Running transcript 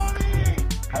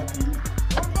happy,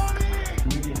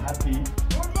 really happy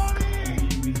to be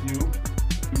with you,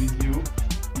 with you,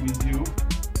 with you.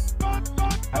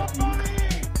 Happy,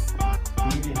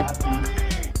 really happy to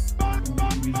be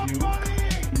with you,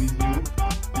 with you, with you.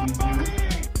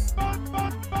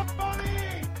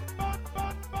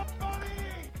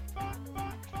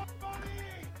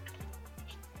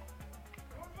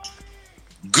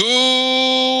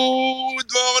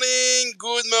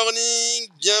 Good morning,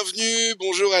 bienvenue,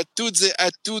 bonjour à toutes et à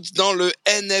tous dans le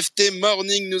NFT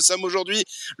Morning. Nous sommes aujourd'hui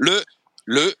le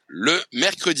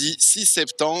mercredi 6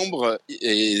 septembre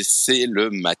et c'est le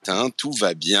matin, tout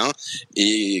va bien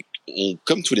et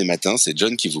comme tous les matins, c'est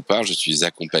John qui vous parle, je suis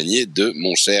accompagné de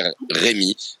mon cher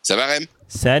Rémi. Ça va Rem ?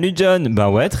 Salut John, bah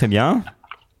ouais, très bien.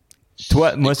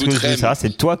 Toi, moi ce que je veux savoir,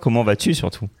 c'est toi, comment vas-tu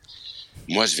surtout ?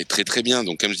 Moi, je vais très très bien.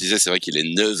 Donc, comme je disais, c'est vrai qu'il est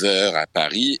 9h à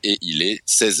Paris et il est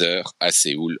 16h à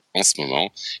Séoul en ce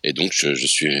moment. Et donc, je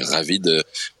suis ravi de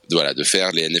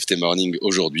faire les NFT Morning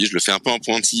aujourd'hui. Je le fais un peu en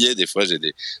pointillé. Des fois, j'ai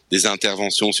des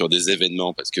interventions sur des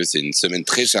événements parce que c'est une semaine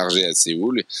très chargée à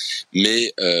Séoul.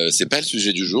 Mais c'est pas le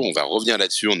sujet du jour. On va revenir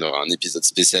là-dessus. On aura un épisode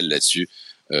spécial là-dessus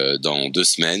dans 2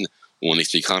 semaines où on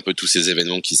expliquera un peu tous ces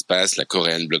événements qui se passent, la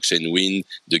Korean Blockchain Win,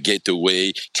 de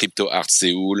Gateway, Crypto Art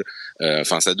Séoul.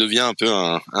 Enfin, ça devient un peu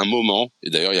un moment.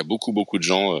 Et d'ailleurs, il y a beaucoup de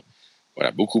gens,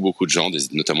 beaucoup de gens,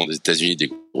 notamment des États-Unis,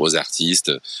 des gros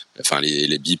artistes, enfin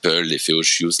les Beeple, les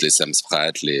Feocius, les Sam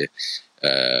Spratt, les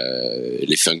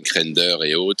Funk Render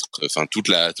et autres. Enfin, toute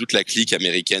la clique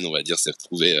américaine, on va dire, s'est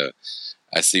retrouvée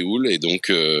à Séoul. Et donc,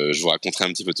 je vous raconterai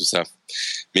un petit peu tout ça.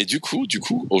 Mais du coup,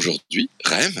 aujourd'hui,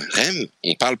 Rem,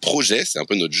 on parle projet, c'est un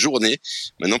peu notre journée.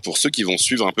 Maintenant, pour ceux qui vont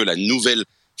suivre un peu la nouvelle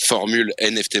formule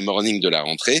NFT Morning de la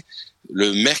rentrée,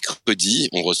 le mercredi,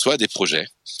 on reçoit des projets.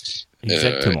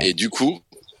 Exactement. Et du coup,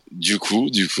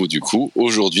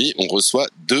 aujourd'hui, on reçoit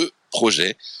 2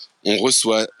 projets. On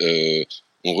reçoit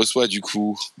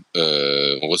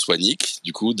Nick,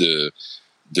 du coup, de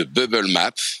Bubble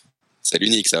Map. Salut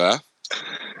Nick, ça va ?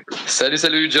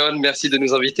 Salut John, merci de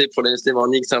nous inviter pour les NFT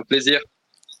Morning, c'est un plaisir.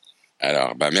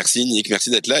 Alors, merci Nick, merci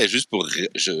d'être là. Et juste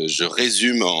je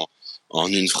résume en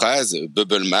une phrase,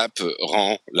 Bubble Map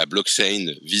rend la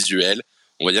blockchain visuelle.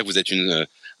 On va dire que vous êtes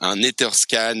un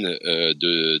Etherscan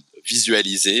de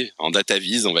visualisé en data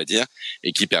vis, on va dire,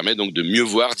 et qui permet donc de mieux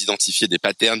voir, d'identifier des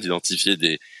patterns, d'identifier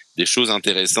des choses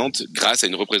intéressantes grâce à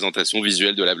une représentation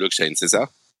visuelle de la blockchain, c'est ça ?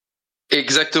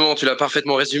 Exactement, tu l'as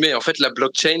parfaitement résumé. En fait, la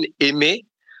blockchain émet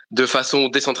de façon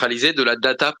décentralisée de la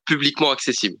data publiquement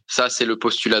accessible. Ça, c'est le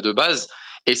postulat de base.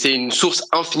 Et c'est une source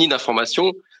infinie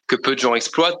d'informations que peu de gens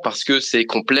exploitent parce que c'est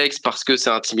complexe, parce que c'est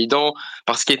intimidant,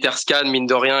 parce qu'Etherscan, mine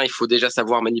de rien, il faut déjà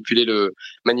savoir manipuler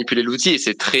l'outil et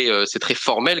c'est très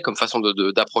formel comme façon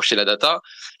d'approcher la data.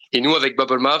 Et nous, avec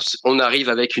Bubble Maps, on arrive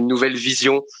avec une nouvelle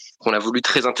vision qu'on a voulu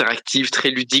très interactive,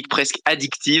 très ludique, presque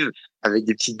addictive, avec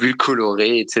des petites bulles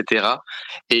colorées, etc.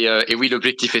 Et oui,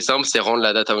 l'objectif est simple, c'est rendre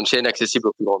la data on-chain accessible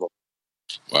au plus grand nombre.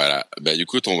 Voilà. Du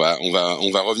coup, on va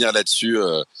revenir là-dessus.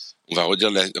 On va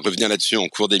revenir là-dessus en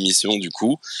cours d'émission, du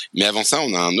coup. Mais avant ça,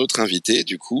 on a un autre invité,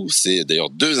 du coup. C'est d'ailleurs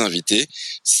 2 invités.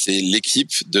 C'est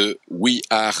l'équipe de We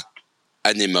Are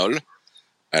Animal.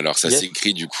 Alors, ça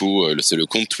s'écrit, du coup, c'est le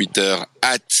compte Twitter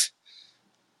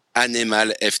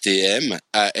 @AnemalFTM,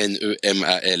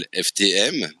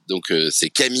 ANEMALFTM. Donc, c'est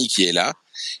Camille qui est là.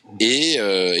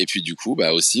 Et puis, du coup,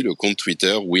 aussi le compte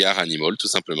Twitter We Are Animal, tout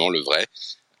simplement, le vrai.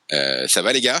 Ça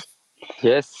va, les gars ?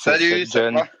 Yes. Salut,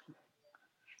 John. ça va ?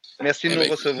 Merci de nous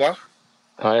recevoir.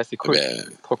 Ouais, c'est cool.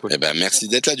 Trop cool. Merci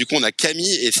d'être là. Du coup, on a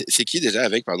Camille et c'est qui déjà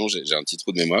avec ? Pardon, j'ai un petit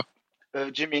trou de mémoire.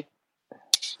 Jimmy.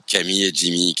 Camille et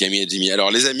Jimmy. Alors,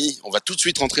 les amis, on va tout de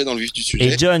suite rentrer dans le vif du sujet.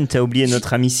 Et John, t'as oublié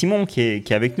notre ami Simon qui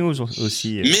est avec nous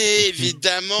aussi. Mais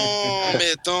évidemment,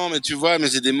 mais tu vois, mais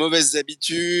j'ai des mauvaises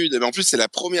habitudes. Mais en plus, c'est la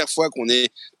première fois qu'on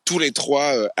est tous les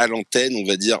 3 à l'antenne, on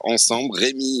va dire, ensemble.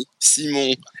 Rémi,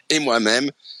 Simon et moi-même.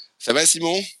 Ça va,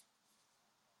 Simon ?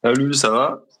 Salut, ça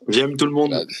va ? J'aime tout le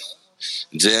monde. Voilà.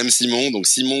 JM Simon, donc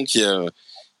Simon Simon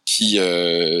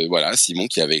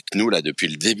qui est avec nous là depuis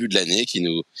le début de l'année, qui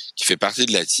fait partie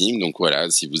de la team. Donc voilà,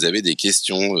 si vous avez des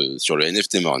questions sur le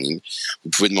NFT Morning,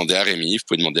 vous pouvez demander à Rémi, vous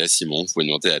pouvez demander à Simon, vous pouvez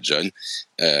demander à John.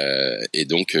 Et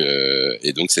donc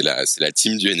c'est la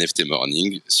team du NFT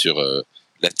Morning sur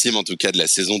la team en tout cas de la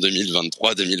saison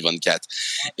 2023-2024.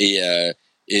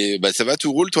 Et ça va,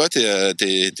 tout roule, toi, t'es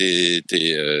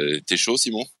chaud,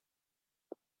 Simon?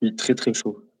 Il est très très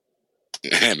chaud.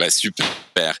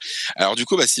 Super. Alors du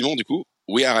coup, Simon,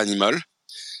 We Are Animal.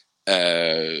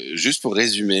 Juste pour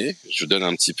résumer, je donne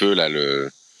un petit peu là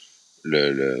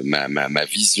ma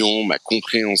vision, ma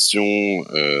compréhension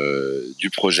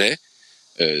du projet.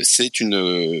 c'est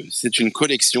une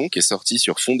collection qui est sortie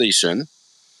sur Foundation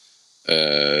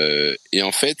et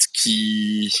en fait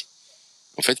qui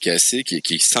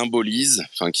symbolise,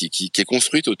 enfin qui est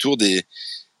construite autour des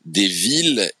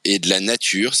villes et de la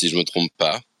nature, si je me trompe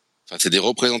pas. Enfin, c'est des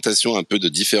représentations un peu de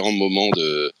différents moments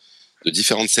de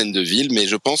différentes scènes de ville, mais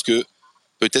je pense que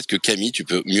peut-être que Camille, tu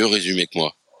peux mieux résumer que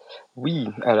moi. Oui,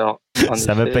 alors.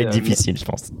 Ça va pas être difficile, je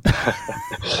pense.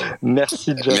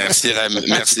 Merci, John. Merci, Rem.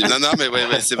 Merci. Non, mais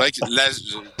ouais, c'est vrai que là,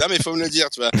 non, mais faut me le dire,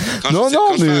 tu vois. Non,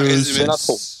 mais c'est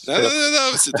l'intro.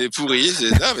 Non, c'était pourri.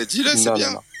 Non, mais dis-le, c'est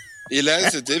bien. Non. Et là,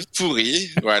 c'était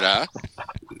pourri. Voilà.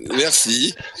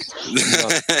 Merci. Non,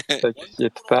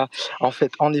 t'inquiète pas.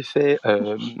 En effet,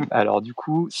 alors du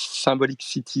coup, Symbolic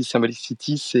Cities,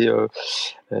 c'est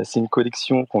une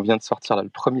collection qu'on vient de sortir là, le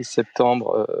 1er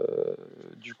septembre,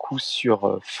 du coup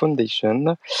sur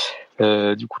Foundation.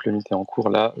 Du coup, le mythe est en cours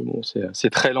là. Bon, c'est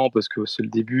très lent parce que c'est le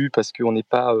début, parce qu'on n'est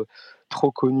pas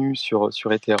trop connu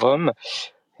sur Ethereum.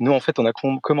 Nous, en fait, on a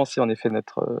commencé en effet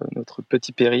notre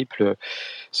petit périple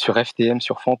sur FTM,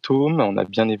 sur Phantom. On a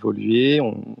bien évolué,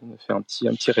 on a fait un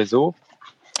petit réseau.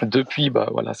 Depuis,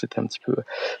 voilà, c'était un petit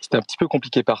peu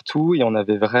compliqué partout et on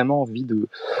avait vraiment envie de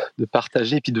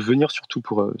partager et puis de venir surtout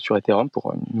sur Ethereum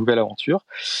pour une nouvelle aventure.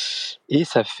 Et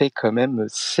ça fait quand même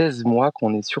 16 mois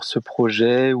qu'on est sur ce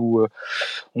projet où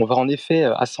on va en effet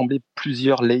assembler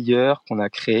plusieurs layers qu'on a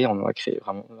créés. On en a créé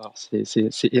vraiment, alors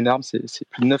c'est énorme, c'est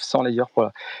plus de 900 layers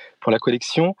pour la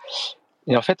collection.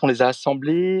 Et en fait, on les a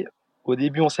assemblés. Au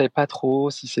début, on savait pas trop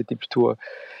si c'était plutôt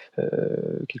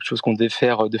quelque chose qu'on devait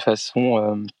faire de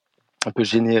façon un peu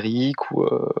générique ou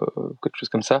quelque chose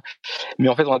comme ça. Mais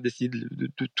en fait, on a décidé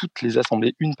de toutes les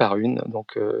assembler une par une.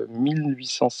 Donc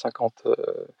 1850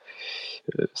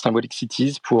 Symbolic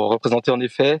Cities pour représenter en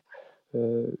effet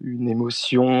une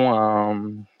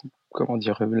émotion,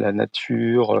 la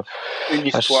nature,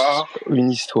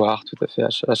 une histoire, tout à fait, à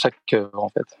chaque œuvre en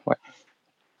fait. Ouais.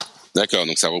 D'accord,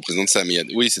 donc ça représente ça, mais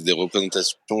oui, c'est des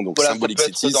représentations, donc voilà, Symbolic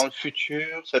Cities. Ça peut Cities. être dans le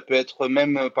futur, ça peut être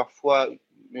même parfois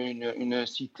une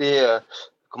cité,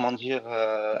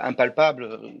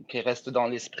 impalpable, qui reste dans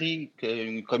l'esprit,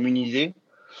 comme une idée.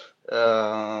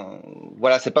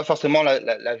 Voilà, c'est pas forcément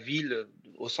la ville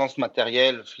au sens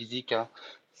matériel, physique. Hein.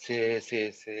 C'est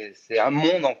un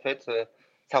monde en fait.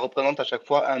 Ça représente à chaque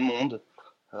fois un monde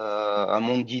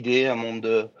d'idées, un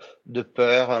monde de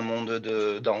peur, un monde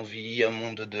d'envie, un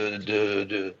monde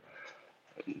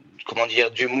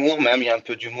d'humour même. Il y a un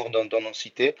peu d'humour dans nos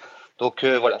cités. Donc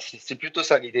voilà, c'est plutôt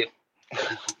ça l'idée.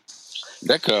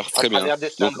 D'accord, très bien. À travers des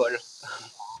symboles.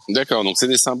 D'accord, donc c'est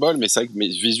des symboles, mais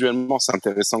visuellement c'est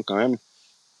intéressant quand même.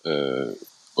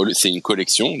 C'est une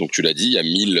collection, donc tu l'as dit, il y a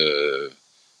 1000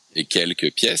 et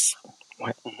quelques pièces.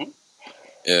 Ouais.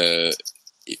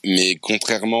 Mais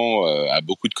contrairement à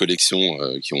beaucoup de collections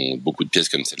qui ont beaucoup de pièces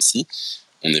comme celle-ci,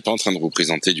 on n'est pas en train de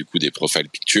représenter du coup des profile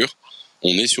pictures.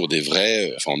 On est sur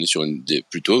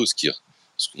plutôt ce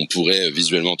qu'on pourrait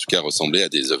visuellement en tout cas ressembler à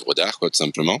des œuvres d'art, quoi, tout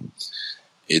simplement.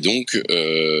 Et donc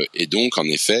en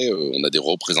effet, on a des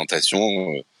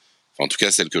représentations. En tout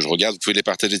cas, celles que je regarde, vous pouvez les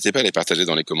partager, n'hésitez pas à les partager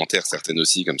dans les commentaires, certaines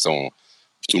aussi, comme ça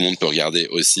tout le monde peut regarder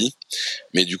aussi.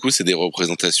 Mais du coup, c'est des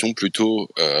représentations plutôt,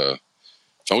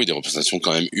 des représentations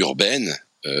quand même urbaines,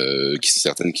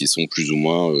 certaines qui sont plus ou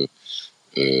moins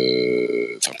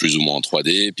en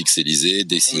 3D, pixelisées,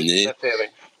 dessinées. Oui, tout à fait, oui.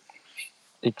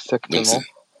 Exactement. Donc,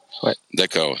 ouais.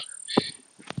 D'accord.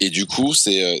 Et du coup,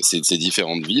 c'est ces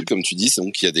différentes villes, comme tu dis,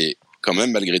 donc il y a quand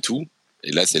même malgré tout,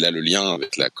 et là c'est là le lien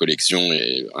avec la collection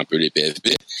et un peu les PFP,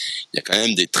 il y a quand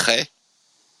même des traits.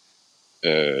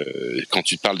 Quand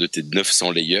tu parles de tes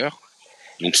 900 layers,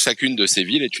 donc chacune de ces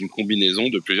villes est une combinaison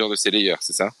de plusieurs de ces layers,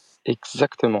 c'est ça ?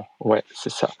 Exactement, ouais,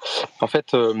 c'est ça. En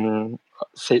fait,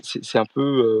 c'est un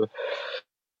peu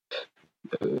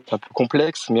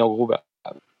complexe, mais en gros,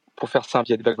 pour faire simple,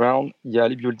 il y a des backgrounds, il y a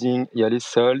les buildings, il y a les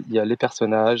sols, il y a les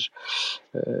personnages,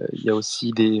 il y a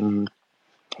aussi des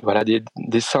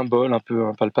symboles un peu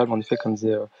impalpables, en effet, comme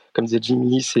disait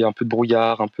Jimmy, c'est un peu de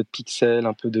brouillard, un peu de pixels,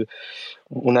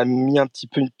 on a mis un petit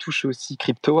peu une touche aussi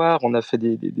crypto art, on a fait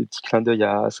des petits clins d'œil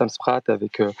à Sam Spratt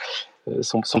avec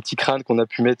son petit crâne qu'on a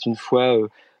pu mettre une fois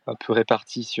un peu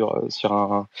réparti sur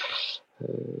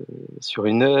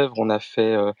une œuvre. On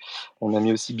a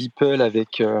mis aussi Beeple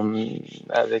avec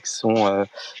son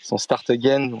Start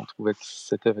Again. On trouvait que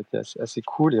cette œuvre était assez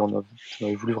cool et on a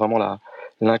voulu vraiment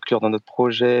l'inclure dans notre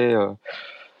projet.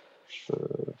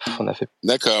 On a fait.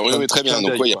 D'accord, oui, très bien.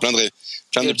 Donc, il y a plein de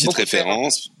petites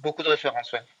références. Beaucoup de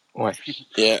références, ouais. Ouais.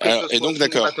 Et donc,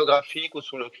 d'accord. Cinématographique ou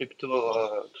sur le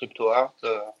crypto art,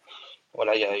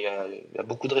 voilà, il y a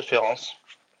beaucoup de références.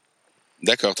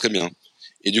 D'accord, très bien.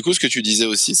 Et du coup, ce que tu disais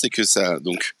aussi, c'est que ça,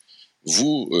 donc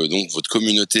vous, donc votre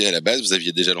communauté à la base, vous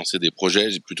aviez déjà lancé des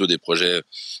projets, plutôt des projets,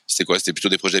 c'était quoi? C'était plutôt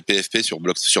des projets PFP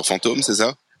sur Fantôme, c'est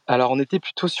ça? Alors, on était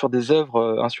plutôt sur des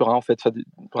œuvres un sur un, en fait,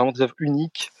 vraiment des œuvres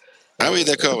uniques. Ah oui,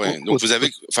 d'accord, ouais. Donc vous avez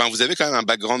quand même un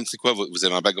background, c'est quoi? Vous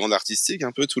avez un background artistique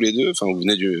un peu tous les deux? Enfin, vous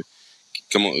venez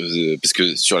parce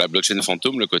que sur la blockchain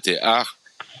Fantôme, le côté art,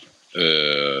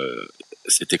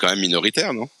 c'était quand même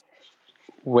minoritaire, non?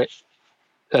 Ouais.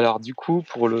 Alors, du coup,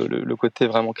 pour le côté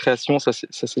vraiment création, ça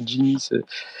c'est Jimmy,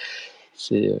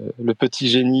 c'est le petit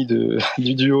génie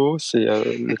du duo, c'est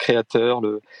le créateur,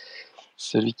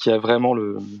 celui qui a vraiment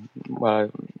voilà,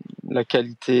 la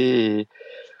qualité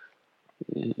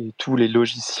et tous les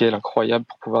logiciels incroyables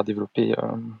pour pouvoir développer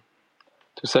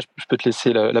tout ça. Je peux te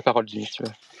laisser la parole, Jimmy, si tu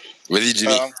veux. Vas-y,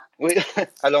 Jimmy. Oui,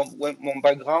 alors mon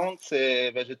background,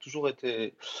 c'est j'ai toujours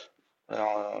été,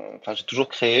 j'ai toujours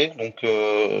créé, donc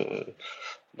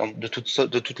de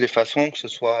toutes les façons, que ce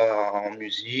soit en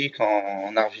musique,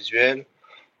 en art visuel,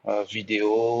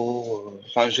 vidéo.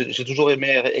 J'ai toujours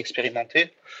aimé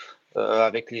expérimenter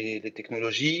avec les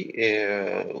technologies et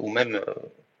ou même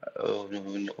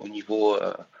au niveau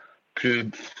plus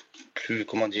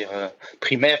comment dire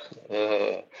primaire,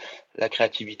 la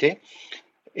créativité.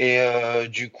 Et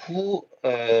du coup,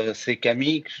 c'est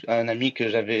Camille, un ami que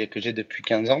j'ai depuis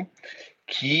 15 ans,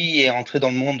 qui est entré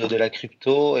dans le monde de la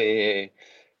crypto et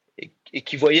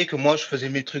qui voyait que moi je faisais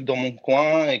mes trucs dans mon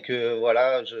coin et que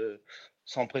voilà,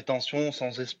 sans prétention,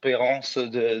 sans espérance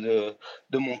de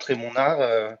montrer mon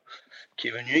art, qui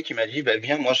est venu et qui m'a dit bah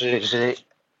viens, moi je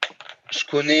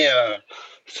connais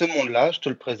ce monde-là, je te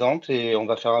le présente et on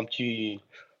va faire un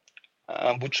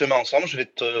bout de chemin ensemble. Je vais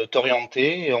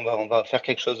t'orienter et on va faire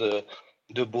quelque chose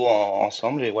de beau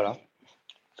ensemble et voilà,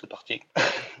 c'est parti.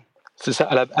 C'est ça,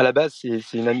 à la base, c'est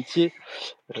une amitié.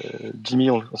 Jimmy,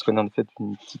 on se connaît en fait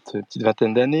une petite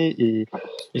vingtaine d'années et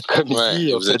comme il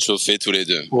dit, vous êtes chauffés tous les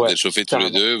deux. Ouais, vous êtes chauffés tous les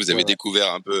deux. Vous avez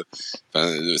découvert un peu.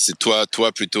 C'est toi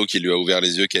plutôt qui lui a ouvert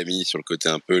les yeux, Camille, sur le côté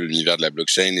un peu l'univers de la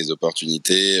blockchain, les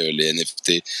opportunités, les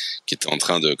NFT qui étaient en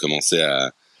train de commencer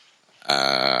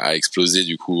à exploser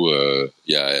du coup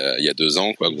il y a 2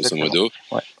 ans, quoi, grosso modo.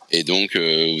 Ouais. Et donc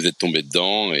vous êtes tombés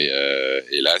dedans et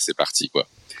là c'est parti, quoi.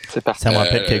 C'est parti. Ça me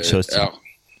rappelle quelque chose. Alors,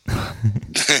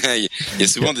 il y a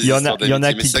souvent des histoires d'amitié. Il y en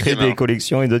a qui créent des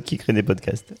collections et d'autres qui créent des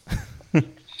podcasts.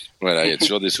 Voilà, il y a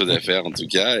toujours des choses à faire en tout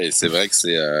cas, et c'est vrai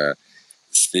que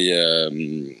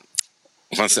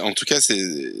en tout cas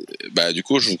du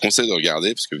coup je vous conseille de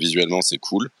regarder parce que visuellement c'est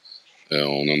cool.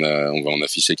 On va en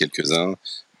afficher quelques-uns.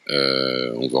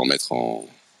 On va en mettre en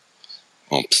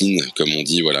pin, comme on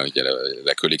dit. Voilà, il y a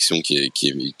la collection qui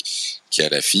est à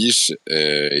l'affiche,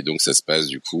 et donc ça se passe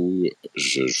du coup.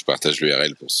 Je vous partage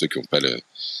l'URL pour ceux qui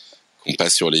n'ont pas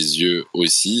sur les yeux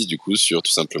aussi, du coup sur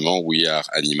tout simplement We Are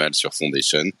Animal sur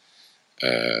Foundation.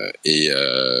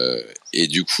 Et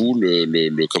du coup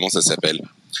comment ça s'appelle?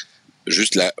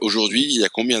 Juste là, aujourd'hui, il y a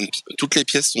combien toutes les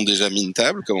pièces sont déjà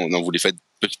mintables? Comment vous les faites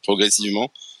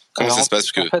progressivement? Comment ça se passe?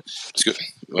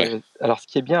 Alors, ce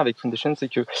qui est bien avec Foundation, c'est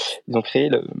que ils ont créé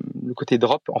le côté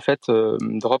drop. En fait,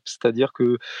 drop, c'est-à-dire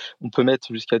que on peut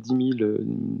mettre jusqu'à 10 000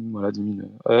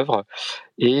 œuvres.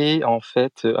 Et en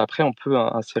fait, après, on peut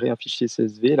insérer un fichier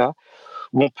CSV là,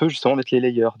 où on peut justement mettre les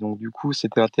layers. Donc, du coup,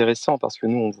 c'était intéressant parce que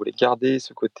nous, on voulait garder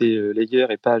ce côté layer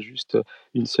et pas juste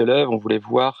une seule œuvre. On voulait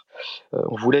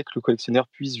on voulait que le collectionneur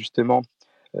puisse justement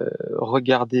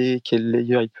regarder quel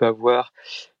layer il peut avoir,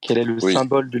 quel est le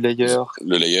symbole du layer.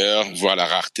 Le layer, voir la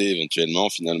rareté éventuellement,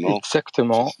 finalement.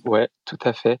 Exactement, ouais, tout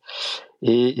à fait.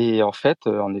 Et en fait,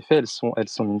 en effet, elles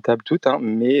sont mintables toutes, hein,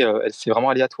 mais c'est vraiment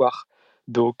aléatoire.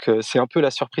 Donc, c'est un peu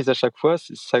la surprise à chaque fois.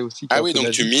 C'est ça aussi qui est Ah oui,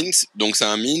 donc tu mintes, donc c'est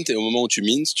un mint, et au moment où tu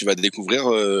mintes, tu vas découvrir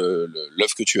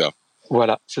l'œuvre que tu as.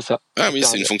 Voilà, c'est ça. Ah oui,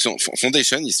 c'est une fonction.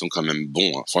 Foundation, ils sont quand même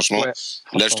bons, hein. Franchement.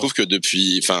 Là, je trouve que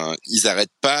ils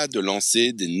arrêtent pas de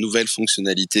lancer des nouvelles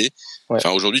fonctionnalités. Ouais.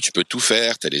 Aujourd'hui, tu peux tout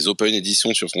faire. T'as les open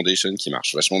editions sur Foundation qui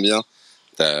marchent vachement bien.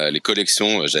 T'as les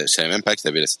collections. Je savais même pas que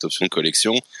t'avais cette option de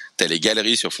collection. T'as les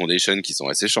galeries sur Foundation qui sont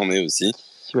assez charmées aussi.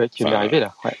 Ouais, qui est arrivé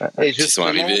là. Et qui sont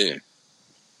arrivés.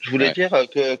 Je voulais dire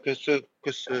que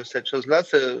cette chose-là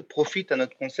profite à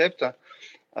notre concept.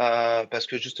 Parce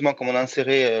que justement, comme on a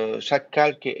inséré chaque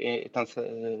calque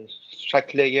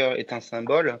chaque layer est un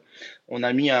symbole, on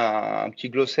a mis un petit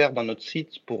glossaire dans notre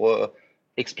site pour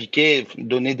expliquer,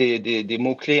 donner des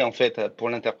mots-clés en fait pour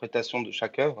l'interprétation de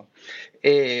chaque œuvre.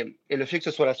 Et le fait que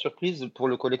ce soit la surprise pour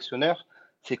le collectionneur,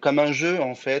 c'est comme un jeu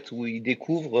en fait où il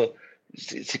découvre,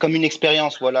 c'est comme une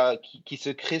expérience voilà qui se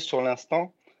crée sur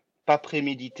l'instant, pas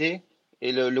prémédité,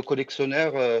 et le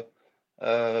collectionneur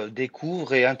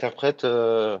découvre et interprète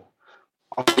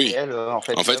en Oui. réel, en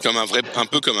fait. En fait, un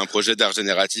peu comme un projet d'art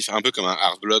génératif, un peu comme un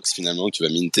art blocks finalement que tu vas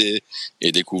minter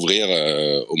et découvrir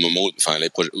au moment,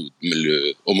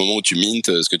 au moment où tu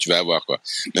mintes ce que tu vas avoir, quoi.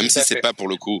 Même si c'est pas pour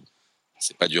le coup,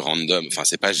 c'est pas du random, enfin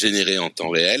c'est pas généré en temps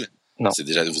réel. Non. C'est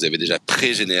déjà, vous avez déjà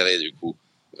pré-généré du coup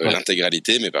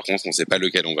l'intégralité, mais par contre on sait pas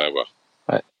lequel on va avoir.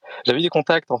 Ouais. J'avais eu des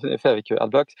contacts en effet avec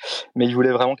Artbox, mais ils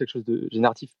voulaient vraiment quelque chose de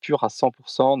génératif pur à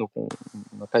 100%, donc on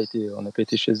n'a pas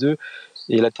été chez eux.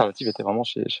 Et l'alternative était vraiment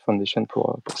chez Foundation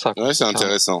pour ça. Ouais, c'est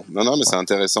intéressant. Non, mais c'est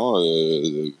intéressant.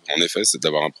 En effet, c'est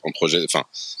d'avoir un projet. Enfin,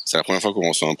 c'est la première fois qu'on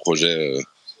reçoit un projet,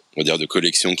 on va dire, de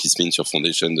collection qui se mine sur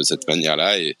Foundation de cette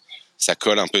manière-là, et ça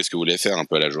colle un peu à ce que vous voulez faire, un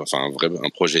peu à la joie. Enfin, un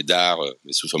projet d'art,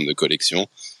 mais sous forme de collection,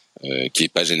 qui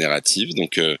est pas génératif.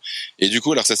 Donc, et du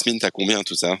coup, alors ça se mine à combien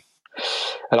tout ça?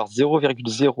 Alors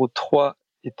 0,03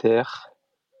 Ether.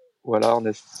 Voilà, on a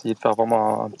essayé de faire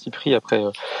vraiment un petit prix. Après,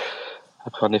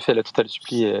 en effet, la totale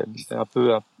suppli est un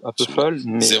peu folle.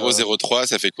 Mais 0,03,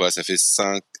 ça fait quoi? Ça fait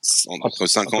entre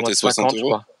 50 et 60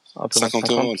 euros? 50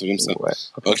 euros, un truc comme ça. Ouais,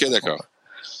 ok, d'accord.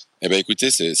 Eh ben,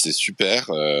 écoutez, c'est super.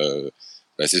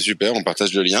 C'est super, on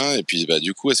partage le lien. Et puis,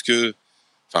 du coup, je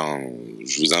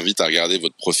vous invite à regarder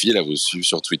votre profil, à vous suivre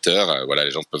sur Twitter. Voilà,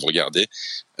 les gens peuvent regarder.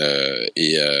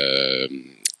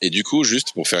 Et du coup,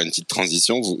 juste pour faire une petite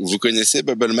transition, vous connaissez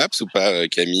Bubble Maps ou pas,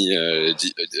 Camille,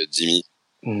 Jimmy?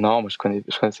 Non, moi je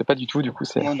connaissais pas du tout. Du coup,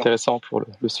 c'est intéressant pour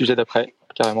le sujet d'après,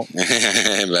 carrément.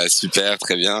 Super,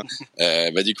 très bien.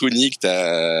 Du coup, Nick,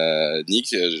 ça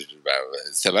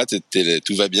va,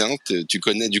 tout va bien. Tu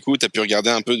connais, du coup, t'as pu regarder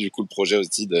un peu du coup le projet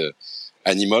aussi de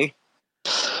Animal.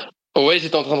 Ouais,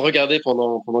 j'étais en train de regarder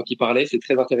pendant qu'il parlait. C'est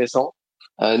très intéressant.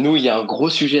 Nous, il y a un gros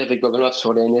sujet avec Bubble Maps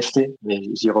sur les NFT, mais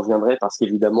j'y reviendrai parce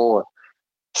qu'évidemment,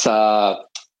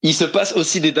 il se passe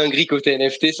aussi des dingueries côté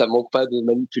NFT. Ça manque pas de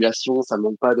manipulation, ça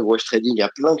manque pas de wash trading. Il y a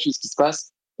plein de choses qui se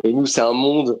passent. Et nous, c'est un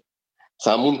monde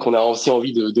qu'on a aussi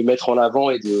envie de mettre en avant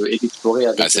et d'explorer.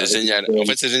 C'est génial. En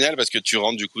fait, c'est génial parce que tu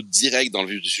rentres du coup direct dans le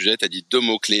vif du sujet. T'as dit 2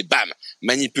 mots-clés, bam,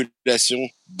 manipulation,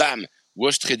 bam,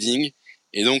 wash trading.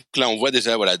 Et donc là, on voit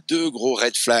déjà 2 gros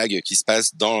red flags qui se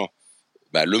passent dans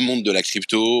le monde de la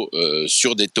crypto,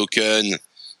 sur des tokens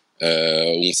où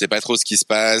on sait pas trop ce qui se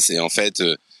passe. Et en fait,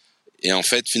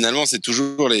 finalement, c'est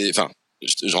toujours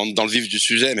je rentre dans le vif du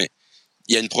sujet, mais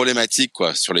il y a une problématique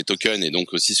sur les tokens et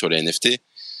donc aussi sur les NFT.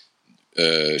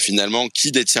 Finalement,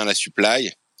 qui détient la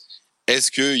supply?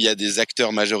 Est-ce qu'il y a des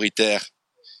acteurs majoritaires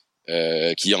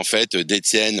qui en fait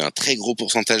détiennent un très gros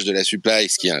pourcentage de la supply,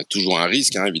 ce qui est toujours un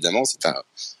risque, évidemment. C'est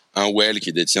un whale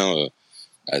qui détient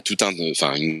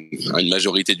une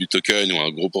majorité du token ou un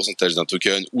gros pourcentage d'un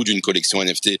token ou d'une collection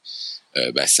NFT.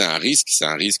 C'est un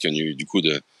risque du coup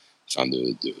le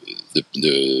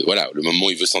moment où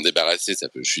il veut s'en débarrasser, ça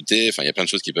peut chuter. Enfin, il y a plein de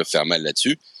choses qui peuvent faire mal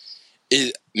là-dessus.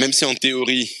 Et même si en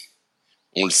théorie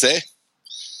on le sait,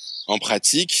 en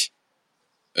pratique,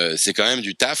 c'est quand même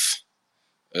du taf.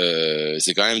 Et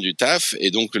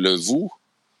donc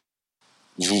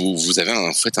vous avez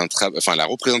un travail. Enfin, la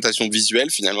représentation visuelle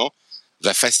finalement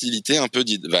va faciliter un peu,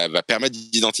 va permettre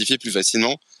d'identifier plus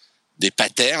facilement des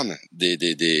patterns,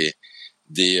 des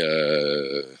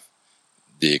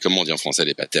comment on dit en français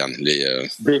les patterns,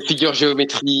 des figures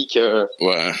géométriques.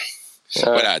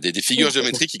 Voilà, des figures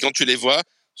géométriques qui quand tu les vois,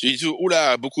 tu dis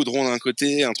oula, beaucoup de ronds d'un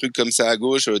côté, un truc comme ça à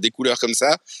gauche, des couleurs comme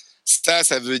ça.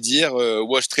 Ça veut dire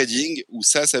wash trading, ou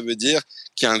ça veut dire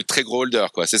qu'il y a un très gros holder,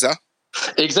 c'est ça?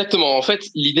 Exactement. En fait,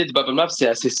 l'idée de Bubble Map, c'est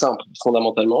assez simple,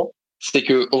 fondamentalement. C'est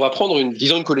que on va prendre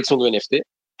une collection de NFT,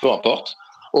 peu importe.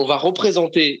 On va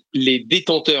représenter les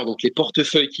détenteurs, donc les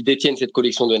portefeuilles qui détiennent cette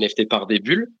collection de NFT par des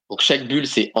bulles. Donc chaque bulle,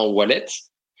 c'est un wallet.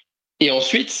 Et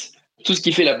ensuite, tout ce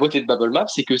qui fait la beauté de Bubble Map,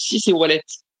 c'est que si ces wallets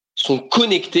sont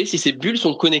connectés, si ces bulles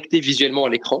sont connectées visuellement à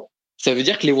l'écran, ça veut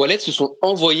dire que les wallets se sont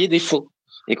envoyés des fonds.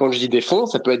 Et quand je dis des fonds,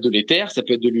 ça peut être de l'Ether, ça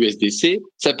peut être de l'USDC,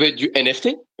 ça peut être du NFT,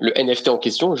 le NFT en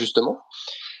question, justement.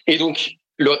 Et donc,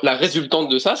 la résultante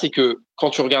de ça, c'est que quand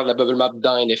tu regardes la bubble map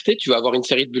d'un NFT, tu vas avoir une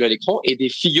série de bulles à l'écran et des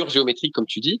figures géométriques, comme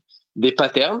tu dis, des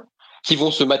patterns qui vont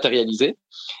se matérialiser.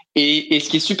 Et ce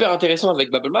qui est super intéressant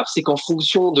avec Bubble Map, c'est qu'en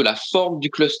fonction de la forme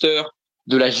du cluster,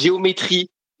 de la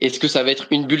géométrie, est-ce que ça va être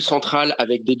une bulle centrale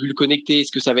avec des bulles connectées?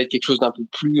 Est-ce que ça va être quelque chose d'un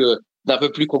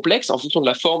peu plus complexe? En fonction de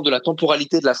la forme, de la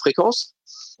temporalité, de la fréquence,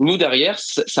 nous, derrière,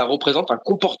 ça représente un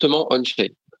comportement on-chain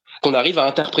qu'on arrive à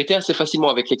interpréter assez facilement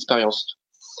avec l'expérience.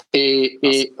 Et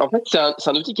en fait, c'est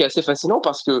un outil qui est assez fascinant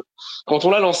parce que quand on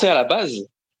l'a lancé à la base,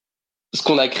 ce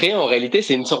qu'on a créé en réalité,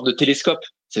 c'est une sorte de télescope.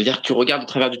 Ça veut dire que tu regardes au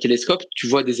travers du télescope, tu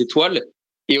vois des étoiles.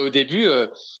 Et au début,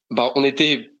 on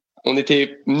était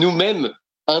nous-mêmes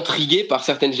intrigués par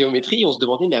certaines géométries. On se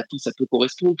demandait, mais à quoi ça peut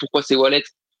correspondre? Pourquoi ces wallets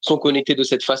sont connectés de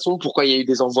cette façon, pourquoi il y a eu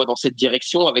des envois dans cette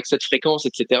direction, avec cette fréquence,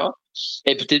 etc.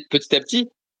 Et peut-être petit à petit,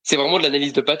 c'est vraiment de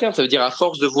l'analyse de pattern. Ça veut dire, à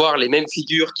force de voir les mêmes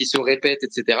figures qui se répètent,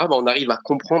 etc., on arrive à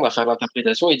comprendre, à faire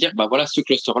l'interprétation et dire, voilà, ce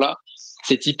cluster-là,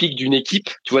 c'est typique d'une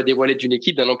équipe, tu vois, des wallets d'une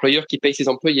équipe, d'un employeur qui paye ses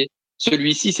employés.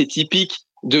 Celui-ci, c'est typique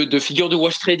de figures de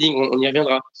wash trading, on y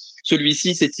reviendra.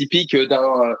 Celui-ci, c'est typique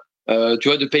d'un,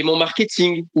 de paiement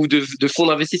marketing ou de fonds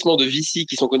d'investissement, de VC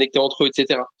qui sont connectés entre eux,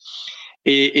 etc.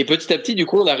 Et petit à petit, du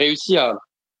coup, on a réussi à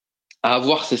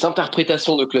avoir ces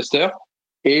interprétations de clusters.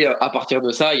 Et à partir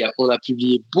de ça, on a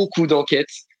publié beaucoup d'enquêtes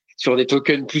sur des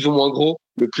tokens plus ou moins gros,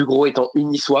 le plus gros étant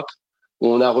Uniswap, où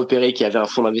on a repéré qu'il y avait un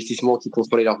fonds d'investissement qui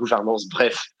contrôlait leur gouvernance.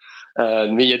 Bref,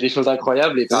 mais il y a des choses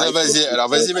incroyables. Et vas-y.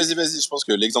 Je pense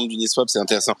que l'exemple d'Uniswap, c'est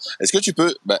intéressant. Est-ce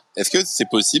que c'est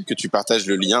possible que tu partages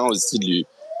le lien aussi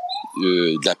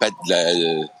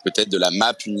peut-être de la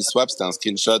map Uniswap, c'était un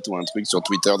screenshot ou un truc sur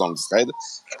Twitter dans le thread.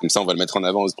 Comme ça, on va le mettre en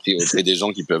avant auprès des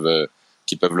gens qui peuvent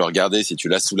le regarder si tu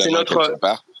l'as sous la main quelque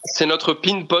part. C'est notre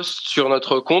pin post sur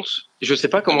notre compte. Je sais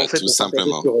pas comment on fait tout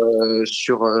simplement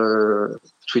sur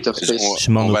Twitter Space.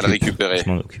 On va le récupérer.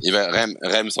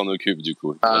 Rem s'en occupe du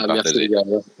coup. Merci les gars.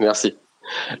 Merci.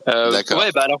 D'accord.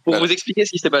 Ouais, alors pour vous expliquer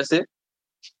ce qui s'est passé,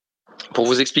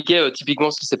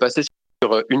 typiquement ce qui s'est passé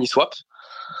sur Uniswap.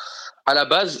 À la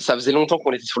base, ça faisait longtemps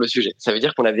qu'on était sur le sujet. Ça veut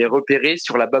dire qu'on avait repéré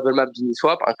sur la bubble map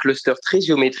d'Uniswap un cluster très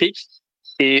géométrique.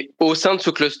 Et au sein de ce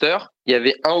cluster, il y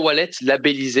avait un wallet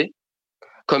labellisé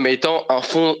comme étant un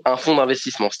fonds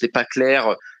d'investissement. C'était pas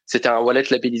clair. C'était un wallet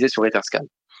labellisé sur Etherscan.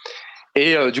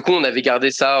 Et du coup, on avait gardé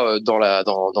ça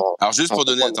Alors juste pour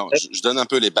donner, je donne un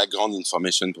peu les background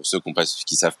information pour ceux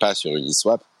qui savent pas sur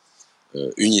Uniswap.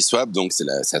 Uniswap, donc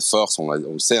sa force, on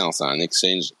le sait, hein, c'est un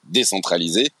exchange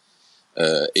décentralisé.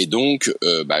 Et donc,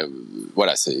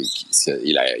 voilà,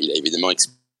 il a évidemment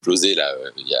explosé là,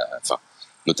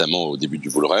 notamment au début du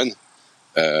bull run.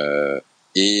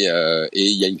 Et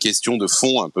il y a une question de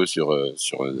fond un peu sur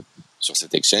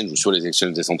cet exchange ou sur les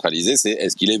exchanges décentralisés, c'est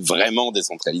est-ce qu'il est vraiment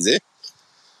décentralisé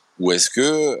ou est-ce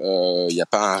que il n'y a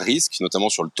pas un risque, notamment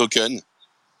sur le token,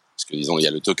 parce que disons il y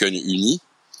a le token uni,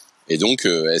 et donc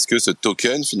est-ce que ce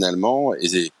token finalement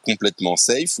est complètement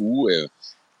safe ou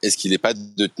est-ce qu'il n'est pas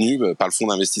détenu par le fonds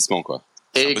d'investissement, quoi?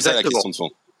 C'est un peu ça la question de fond.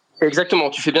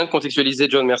 Exactement. Tu fais bien de contextualiser,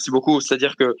 John. Merci beaucoup.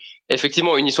 C'est-à-dire que,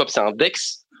 effectivement, Uniswap, c'est un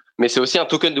DEX, mais c'est aussi un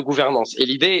token de gouvernance. Et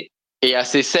l'idée est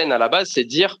assez saine à la base, c'est de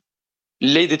dire,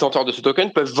 les détenteurs de ce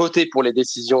token peuvent voter pour les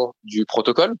décisions du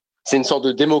protocole. C'est une sorte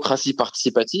de démocratie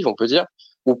participative, on peut dire,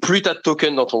 où plus tu as de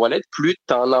tokens dans ton wallet, plus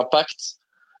tu as un impact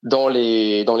dans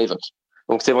les votes.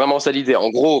 Donc, c'est vraiment ça l'idée. En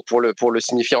gros, pour le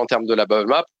signifier en termes de la bubble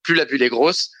map, plus la bulle est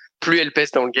grosse, plus elle pèse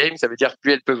dans le game, ça veut dire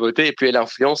plus elle peut voter et plus elle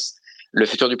influence le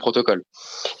futur du protocole.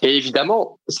 Et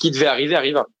évidemment, ce qui devait arriver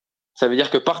arriva. Ça veut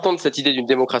dire que partant de cette idée d'une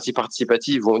démocratie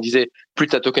participative où on disait plus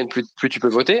tu as token, plus tu peux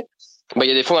voter, il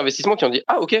y a des fonds d'investissement qui ont dit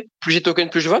ok, plus j'ai token,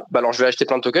 plus je vote, alors je vais acheter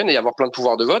plein de tokens et avoir plein de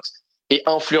pouvoir de vote et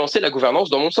influencer la gouvernance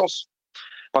dans mon sens.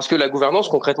 Parce que la gouvernance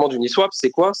concrètement d'Uniswap,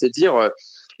 c'est quoi? C'est dire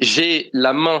j'ai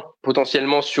la main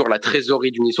potentiellement sur la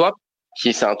trésorerie d'Uniswap,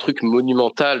 c'est un truc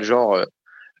monumental, genre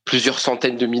plusieurs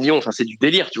centaines de millions, enfin c'est du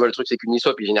délire, tu vois. Le truc c'est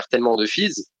qu'Uniswap il génère tellement de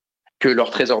fees que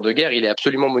leur trésor de guerre il est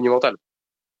absolument monumental.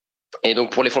 Et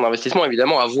donc pour les fonds d'investissement,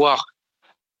 évidemment, avoir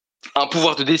un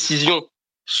pouvoir de décision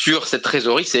sur cette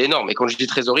trésorerie, c'est énorme. Et quand je dis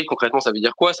trésorerie, concrètement, ça veut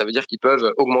dire quoi? Ça veut dire qu'ils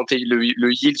peuvent augmenter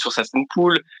le yield sur certaines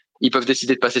pools, ils peuvent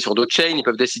décider de passer sur d'autres chains, ils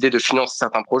peuvent décider de financer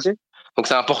certains projets. Donc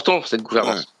c'est important cette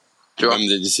gouvernance. Ouais. Tu vois, même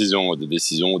des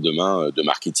décisions demain de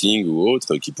marketing ou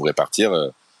autres qui pourraient partir.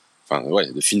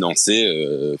 De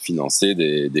financer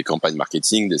des campagnes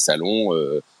marketing, des salons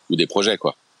ou des projets,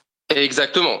 quoi.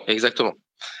 Exactement.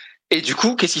 Et du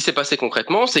coup, qu'est-ce qui s'est passé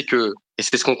concrètement? C'est que, et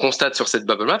c'est ce qu'on constate sur cette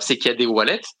bubble map, c'est qu'il y a des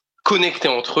wallets connectés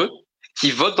entre eux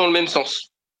qui votent dans le même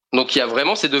sens. Donc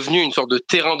c'est devenu une sorte de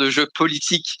terrain de jeu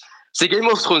politique. C'est Game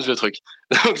of Thrones le truc.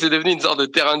 Donc c'est devenu une sorte de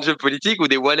terrain de jeu politique où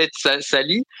des wallets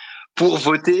s'allient pour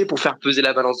voter, pour faire peser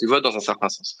la balance du vote dans un certain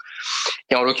sens.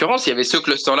 Et en l'occurrence, il y avait ce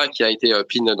cluster-là qui a été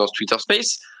pin dans ce Twitter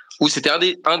Space, où c'était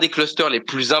un des clusters les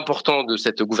plus importants de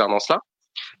cette gouvernance-là,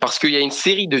 parce qu'il y a une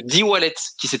série de 10 wallets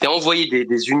qui s'étaient envoyés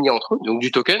des unis entre eux, donc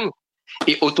du token,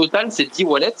 et au total, ces 10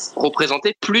 wallets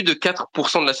représentaient plus de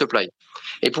 4% de la supply.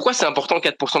 Et pourquoi c'est important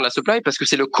 4% de la supply? Parce que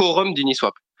c'est le quorum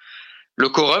d'Uniswap. Le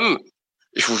quorum,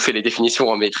 je vous fais les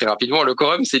définitions, mais très rapidement, le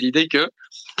quorum, c'est l'idée que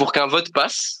pour qu'un vote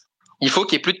passe, il faut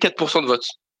qu'il y ait plus de 4% de vote.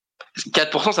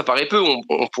 4%, ça paraît peu.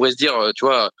 On pourrait se dire, tu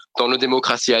vois, dans nos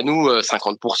démocraties à nous,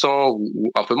 50%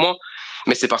 ou un peu moins.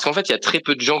 Mais c'est parce qu'en fait, il y a très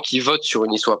peu de gens qui votent sur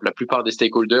Uniswap. La plupart des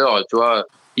stakeholders, tu vois,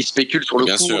 ils spéculent sur le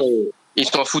cours. Ils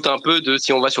s'en foutent un peu de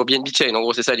si on va sur BNB Chain. En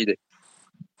gros, c'est ça l'idée.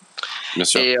 Bien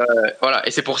sûr. Et voilà.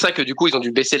 Et c'est pour ça que du coup, ils ont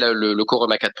dû baisser le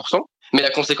quorum à 4%. Mais la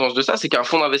conséquence de ça, c'est qu'un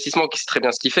fonds d'investissement qui sait très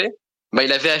bien ce qu'il fait, bah,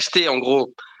 il avait acheté en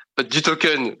gros du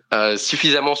token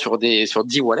suffisamment sur 10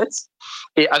 wallets.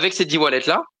 Et avec ces 10 wallets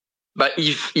là, bah,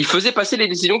 il faisait passer les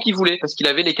décisions qu'il voulait parce qu'il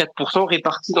avait les 4%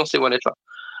 répartis dans ces wallets là.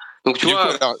 Donc tu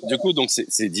vois. Du coup, donc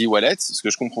c'est 10 wallets. Ce que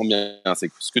je comprends bien, c'est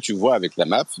que ce que tu vois avec la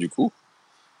map, du coup,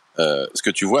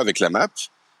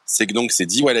 c'est que donc ces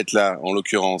 10 wallets là, en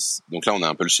l'occurrence, donc là on a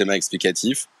un peu le schéma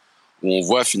explicatif où on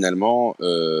voit finalement,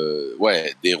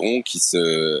 des ronds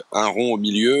un rond au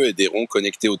milieu et des ronds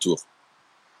connectés autour.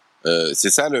 C'est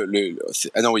ça et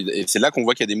c'est là qu'on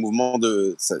voit qu'il y a des mouvements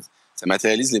ça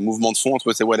matérialise les mouvements de fond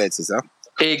entre ces wallets, c'est ça?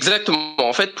 Exactement.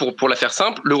 En fait, pour la faire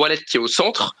simple, le wallet qui est au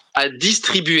centre a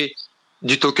distribué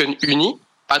du token uni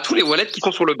à tous les wallets qui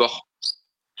sont sur le bord.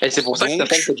 Et c'est pour ça que ça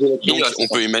s'appelle cette géométrie. Donc, on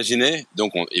peut imaginer,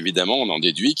 évidemment, on en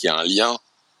déduit qu'il y a un lien,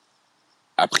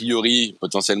 a priori,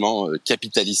 potentiellement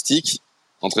capitalistique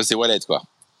entre ces wallets, quoi.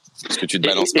 Parce que tu te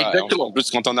balances pas. Exactement. En plus,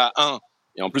 quand t'en as un,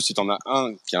 et en plus, si t'en as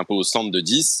un qui est un peu au centre de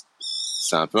 10,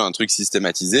 c'est un peu un truc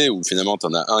systématisé où finalement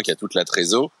t'en as un qui a toute la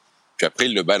trésor, puis après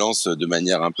il le balance de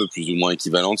manière un peu plus ou moins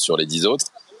équivalente sur les 10 autres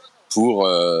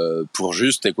pour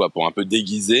juste, pour un peu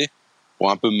déguiser,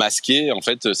 pour un peu masquer, en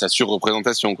fait, sa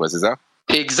surreprésentation, quoi, c'est ça?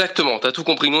 Exactement, t'as tout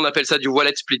compris. Nous, on appelle ça du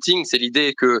wallet splitting. C'est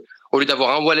l'idée que, au lieu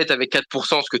d'avoir un wallet avec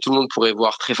 4%, ce que tout le monde pourrait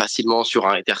voir très facilement sur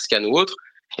un Etherscan ou autre,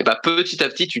 et bah, petit à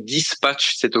petit, tu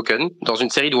dispatches ces tokens dans une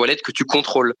série de wallets que tu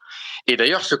contrôles. Et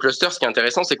d'ailleurs, ce cluster, ce qui est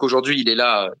intéressant, c'est qu'aujourd'hui, il est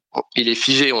là, il est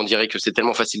figé. On dirait que c'est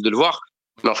tellement facile de le voir.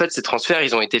 Mais en fait, ces transferts,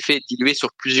 ils ont été faits dilués sur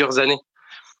plusieurs années.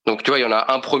 Donc, tu vois, il y en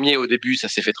a un premier au début, ça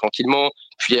s'est fait tranquillement.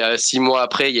 Puis, 6 mois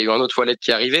après, il y a eu un autre wallet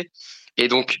qui est arrivé. Et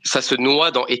donc, ça se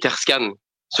noie dans Etherscan.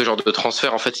 Ce genre de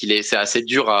transfert, en fait, c'est assez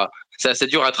dur à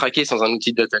traquer sans un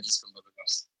outil de database comme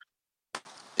Bubblebox.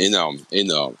 Énorme.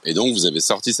 Et donc, vous avez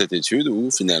sorti cette étude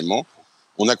où, finalement,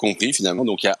 on a compris, finalement,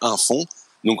 donc il y a un fonds.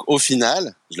 Donc, au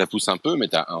final, je la pousse un peu, mais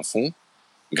tu as un fonds.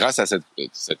 Grâce à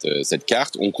cette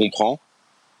carte, on comprend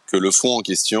que le fonds en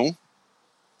question,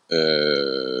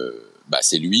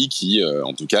 c'est lui qui,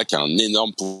 en tout cas, qui a un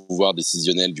énorme pouvoir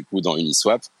décisionnel, du coup, dans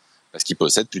Uniswap, parce qu'il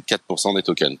possède plus de 4% des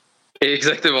tokens.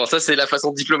 Exactement, ça c'est la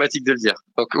façon diplomatique de le dire.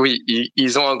 Donc oui,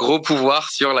 ils ont un gros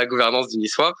pouvoir sur la gouvernance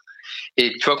d'Uniswap.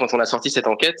 Et tu vois, quand on a sorti cette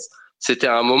enquête, c'était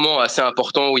un moment assez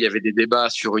important où il y avait des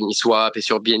débats sur Uniswap et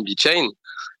sur BNB Chain.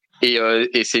 Et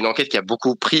c'est une enquête qui a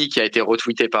beaucoup pris, qui a été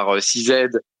retweetée par CZ,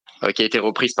 qui a été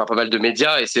reprise par pas mal de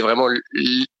médias. Et c'est vraiment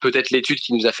peut-être l'étude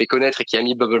qui nous a fait connaître et qui a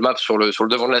mis Bubblebmap sur le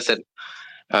devant de la scène.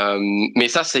 Mais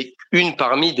ça, c'est une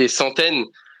parmi des centaines.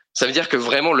 Ça veut dire que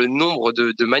vraiment le nombre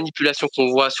de manipulations qu'on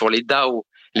voit sur les DAO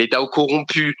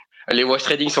corrompus, les wash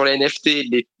trading sur les NFT,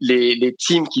 les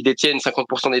teams qui détiennent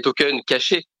 50% des tokens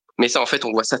cachés. Mais ça, en fait,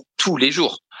 on voit ça tous les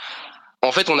jours.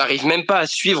 En fait, on n'arrive même pas à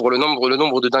suivre le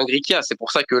nombre de dingueries qu'il y a. C'est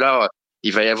pour ça que là,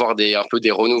 il va y avoir un peu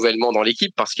des renouvellements dans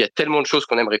l'équipe parce qu'il y a tellement de choses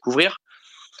qu'on aimerait couvrir.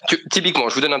 Typiquement,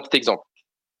 je vous donne un petit exemple.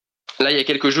 Là, il y a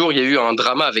quelques jours, il y a eu un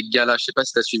drama avec Gala. Je sais pas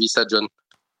si tu as suivi ça, John.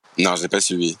 Non, je l'ai pas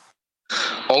suivi.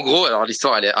 En gros, alors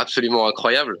l'histoire, elle est absolument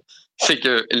incroyable. C'est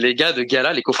que les gars de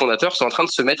Gala, les cofondateurs, sont en train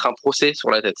de se mettre un procès sur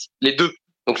la tête. Les deux.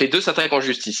 Donc les deux s'attaquent en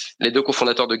justice. Les deux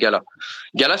cofondateurs de Gala.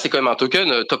 Gala, c'est quand même un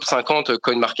token top 50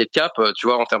 coin market cap. Tu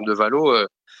vois, en termes de valo,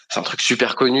 c'est un truc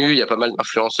super connu. Il y a pas mal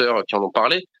d'influenceurs qui en ont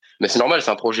parlé. Mais c'est normal,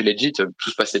 c'est un projet legit. Tout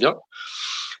se passait bien.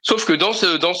 Sauf que dans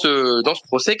ce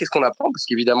procès, qu'est-ce qu'on apprend? Parce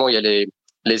qu'évidemment, il y a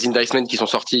les indictments qui sont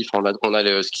sortis. On a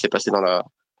ce qui s'est passé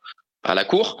à la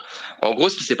cour. En gros,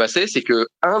 ce qui s'est passé, c'est que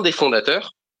un des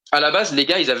fondateurs, à la base, les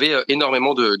gars, ils avaient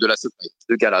énormément de la supply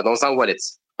de Gala dans un wallet,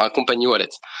 un compagnie wallet.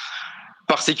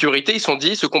 Par sécurité, ils se sont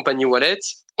dit, ce compagnie wallet,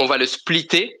 on va le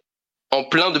splitter en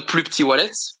plein de plus petits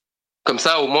wallets. Comme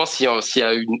ça, au moins, s'il y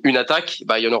a une attaque,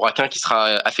 il y en aura qu'un qui sera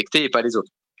affecté et pas les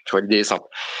autres. Tu vois, l'idée est simple.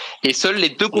 Et seuls les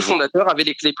deux cofondateurs avaient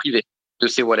les clés privées de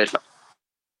ces wallets-là.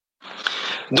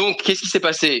 Donc, qu'est-ce qui s'est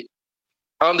passé?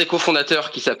 Un des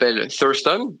cofondateurs qui s'appelle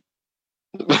Thurston,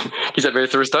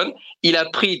 il a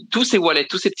pris tous ces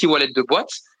petits wallets de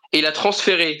boîte et il a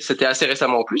transféré, c'était assez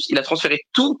récemment en plus, il a transféré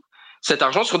tout cet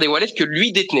argent sur des wallets que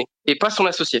lui détenait et pas son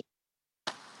associé.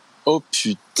 Oh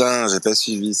putain, j'ai pas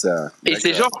suivi ça. Et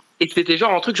c'était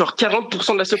genre un truc genre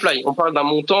 40% de la supply. On parle d'un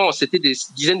montant, c'était des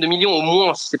dizaines de millions au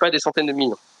moins, si c'est pas des centaines de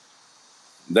millions.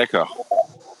 D'accord.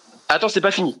 Attends, c'est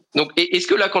pas fini. Donc, est-ce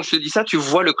que là, quand je te dis ça, tu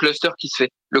vois le cluster qui se fait?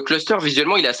 Le cluster,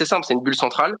 visuellement, il est assez simple. C'est une bulle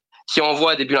centrale qui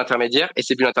envoie des bulles intermédiaires, et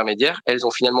ces bulles intermédiaires, elles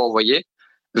ont finalement envoyé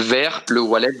vers le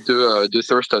wallet de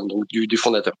Thurston, donc du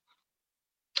fondateur.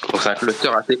 Donc c'est un cluster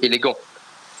assez élégant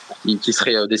qui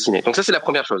serait dessiné. Donc ça, c'est la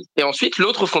première chose. Et ensuite,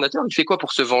 l'autre fondateur, il fait quoi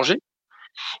pour se venger?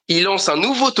 Il lance un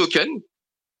nouveau token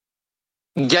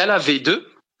Gala V2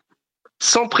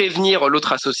 sans prévenir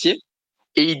l'autre associé.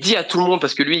 Et il dit à tout le monde,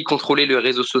 parce que lui, il contrôlait les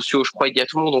réseaux sociaux, je crois, il dit à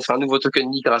tout le monde, on fait un nouveau token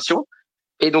migration.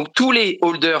 Et donc, tous les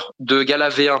holders de Gala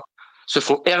V1 se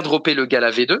font airdropper le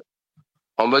Gala V2,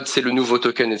 en mode c'est le nouveau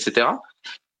token, etc.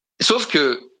 Sauf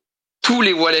que tous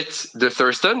les wallets de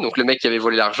Thurston, donc le mec qui avait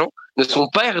volé l'argent, ne sont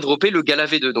pas airdroppés le Gala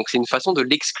V2. Donc, c'est une façon de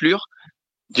l'exclure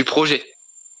du projet.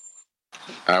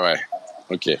 Ah ouais,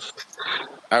 ok.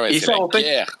 Ah ouais, Et c'est ça, la en fait,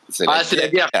 guerre. c'est la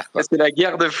guerre. Quoi. C'est la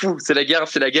guerre de fou. C'est la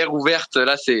guerre ouverte.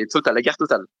 Là, c'est total, la guerre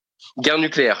totale. Guerre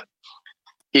nucléaire.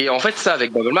 Et en fait, ça,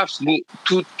 avec Bubble Maps, nous,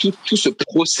 tout ce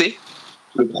procès,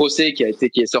 le procès qui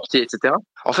est sorti, etc.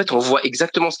 En fait, on voit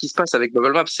exactement ce qui se passe avec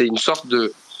Bubble Maps. C'est une sorte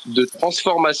de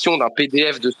transformation d'un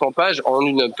PDF de 100 pages en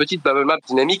une petite Bubble Map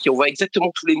dynamique et on voit exactement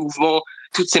tous les mouvements,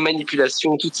 toutes ces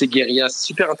manipulations, toutes ces guérillas. C'est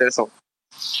super intéressant.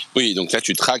 Oui, donc là,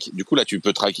 tu traques. Du coup, là, tu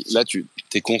peux traquer. Là, tu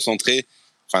t'es concentré.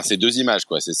 Enfin, c'est deux images,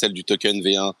 quoi. C'est celle du token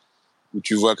V1 où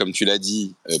tu vois, comme tu l'as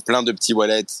dit, plein de petits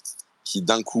wallets qui,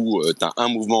 d'un coup, t'as un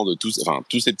mouvement de tous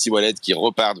ces petits wallets qui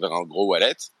repartent vers un gros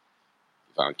wallet.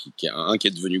 Enfin, qui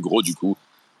est devenu gros, du coup,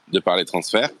 de par les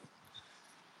transferts.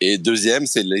 Et deuxième,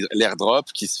 c'est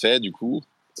l'airdrop qui se fait, du coup,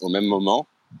 au même moment.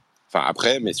 Enfin,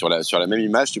 après, mais sur la même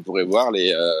image, tu pourrais voir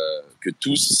que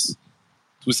tous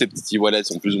ces petits wallets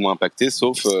sont plus ou moins impactés,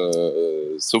 sauf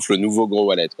le nouveau gros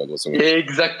wallet, quoi.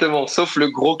 Exactement, sauf le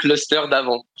gros cluster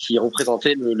d'avant, qui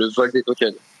représentait le vol des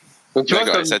tokens. Donc, tu vois,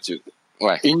 comme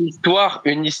ouais.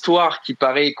 une histoire qui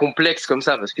paraît complexe comme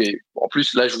ça, parce que, en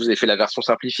plus, là, je vous ai fait la version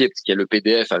simplifiée, parce qu'il y a le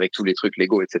PDF avec tous les trucs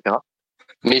Lego, etc.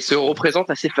 Mais se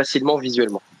représente assez facilement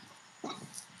visuellement.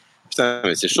 Putain,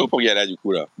 mais c'est chaud pour Gala, du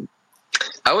coup, là.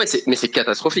 Ah ouais, mais c'est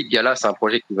catastrophique. Gala, c'est un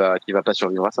projet qui va pas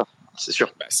survivre à ça, c'est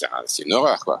sûr. Bah, c'est une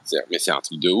horreur, quoi. Mais c'est un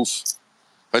truc de ouf.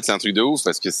 En fait, c'est un truc de ouf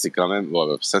parce que c'est quand même.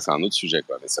 Bon, ça, c'est un autre sujet,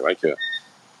 quoi. Mais c'est vrai que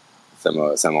ça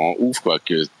me rend ouf, quoi.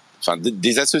 Enfin,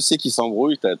 des associés qui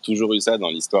s'embrouillent, t'as toujours eu ça dans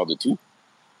l'histoire de tout.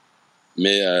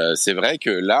 Mais c'est vrai que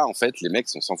là, en fait, les mecs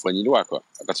sont sans foi ni loi, quoi.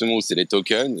 À partir du moment où c'est les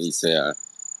tokens,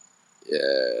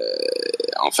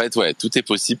 en fait, ouais, tout est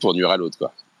possible pour nuire à l'autre,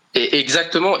 quoi. Et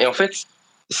exactement. Et en fait,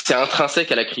 c'est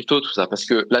intrinsèque à la crypto, tout ça, parce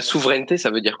que la souveraineté, ça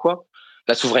veut dire quoi?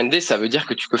 La souveraineté, ça veut dire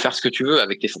que tu peux faire ce que tu veux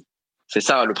avec tes fonds. C'est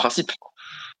ça le principe.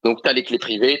 Donc, tu as les clés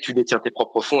privées, tu détiens tes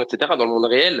propres fonds, etc. Dans le monde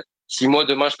réel, si moi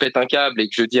demain je pète un câble et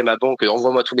que je dis à ma banque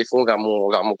envoie-moi tous les fonds vers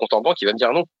mon compte en banque, il va me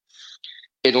dire non.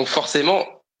 Et donc forcément,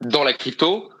 dans la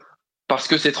crypto, parce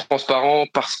que c'est transparent,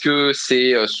 parce qu'il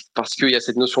y a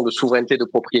cette notion de souveraineté, de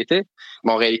propriété,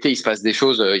 mais en réalité il se passe des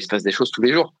choses tous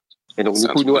les jours. Et donc, du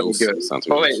coup, nous, avec.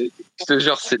 Je te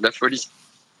jure, c'est de la folie.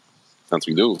 C'est un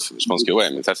truc de ouf. Je pense que, ouais,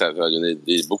 mais ça va donner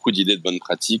beaucoup d'idées de bonnes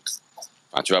pratiques.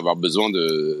 Enfin, tu vas avoir besoin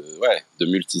de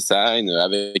multi-sign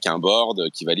avec un board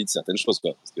qui valide certaines choses,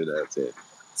 quoi. Parce que là,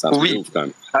 c'est un truc de ouf, quand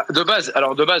même. De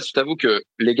base, je t'avoue que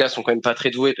les gars sont quand même pas très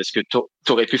doués parce que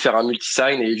t'aurais pu faire un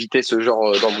multi-sign et éviter ce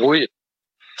genre d'embrouille.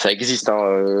 Ça existe,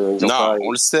 hein. Non,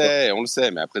 on le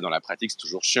sait, mais après, dans la pratique, c'est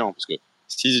toujours chiant parce que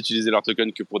s'ils utilisaient leur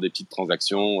token que pour des petites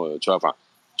transactions, tu vois, enfin,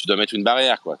 tu dois mettre une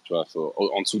barrière, quoi, tu vois,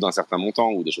 en dessous d'un certain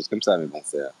montant ou des choses comme ça, mais bon,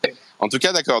 c'est... En tout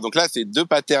cas, d'accord, donc là, c'est deux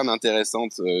patterns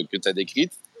intéressantes que tu as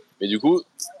décrites, mais du coup,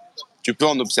 tu peux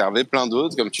en observer plein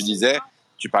d'autres, comme tu disais,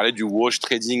 tu parlais du wash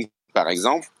trading, par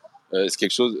exemple, c'est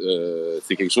quelque chose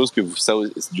que ça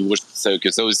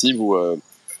aussi,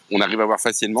 on arrive à voir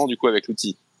facilement, du coup, avec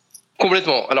l'outil.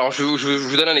 Complètement. Alors, je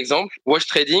vous donne un exemple. Wash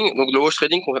trading. Donc, le wash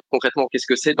trading, concrètement, qu'est-ce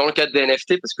que c'est? Dans le cadre des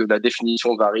NFT, parce que la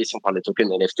définition varie si on parle des tokens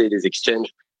NFT, des exchanges.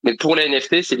 Mais pour les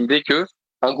NFT, c'est l'idée que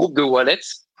un groupe de wallets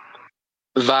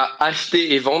va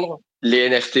acheter et vendre les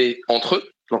NFT entre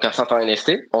eux, donc un certain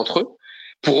NFT entre eux,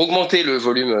 pour augmenter le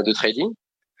volume de trading.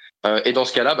 Et dans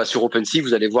ce cas-là, sur OpenSea,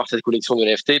 vous allez voir cette collection de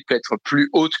NFT peut être plus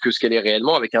haute que ce qu'elle est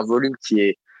réellement, avec un volume qui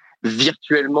est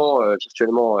virtuellement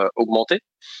augmenté.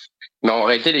 Mais en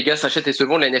réalité, les gars s'achètent et se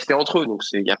vendent les NFT entre eux. Donc,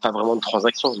 il n'y a pas vraiment de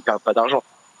transaction, ils ne perdent pas d'argent.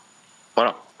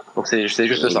 Voilà. Donc, c'est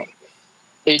juste ça.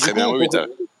 Et très bien, oui.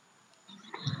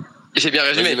 J'ai bien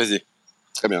résumé. Vas-y.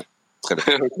 Très bien. Okay.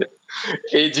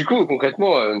 Et du coup,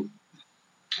 concrètement,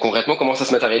 comment ça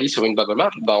se matérialise sur une bubble map?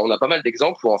 On a pas mal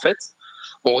d'exemples où, en fait,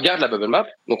 on regarde la bubble map,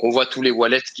 donc on voit tous les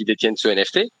wallets qui détiennent ce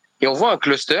NFT, et on voit un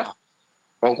cluster,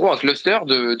 en gros, un cluster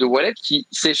de wallets qui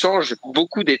s'échangent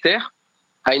beaucoup d'Ether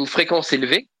à une fréquence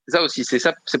élevée. Ça aussi,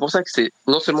 c'est pour ça que c'est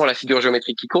non seulement la figure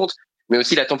géométrique qui compte, mais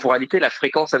aussi la temporalité, la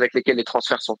fréquence avec laquelle les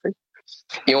transferts sont faits.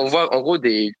 Et on voit en gros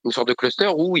une sorte de cluster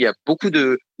où il y a beaucoup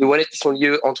de wallets qui sont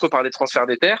liés entre eux par des transferts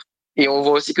d'Ether. Et on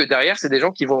voit aussi que derrière, c'est des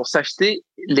gens qui vont s'acheter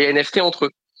les NFT entre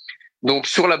eux. Donc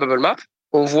sur la bubble map,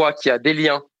 on voit qu'il y a des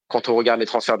liens quand on regarde les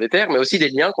transferts d'Ether, mais aussi des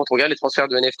liens quand on regarde les transferts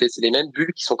de NFT. C'est les mêmes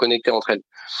bulles qui sont connectées entre elles.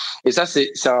 Et ça,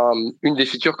 c'est une des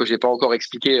features que j'ai pas encore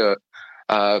expliqué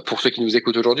pour ceux qui nous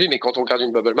écoutent aujourd'hui. Mais quand on regarde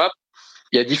une bubble map,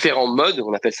 il y a différents modes.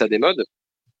 On appelle ça des modes.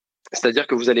 C'est-à-dire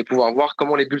que vous allez pouvoir voir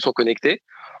comment les bulles sont connectées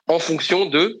en fonction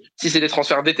de si c'est des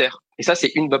transferts d'Ether. Et ça,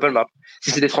 c'est une bubble map.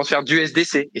 Si c'est des transferts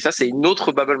d'USDC. Et ça, c'est une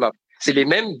autre bubble map. C'est les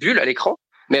mêmes bulles à l'écran,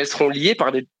 mais elles seront liées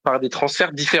par des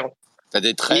transferts différents. T'as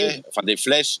des traits, enfin des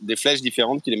flèches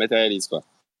différentes qui les matérialisent, quoi.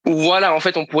 Voilà, en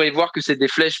fait, on pourrait voir que c'est des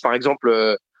flèches, par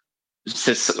exemple,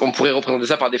 on pourrait représenter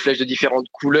ça par des flèches de différentes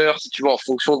couleurs, si tu veux, en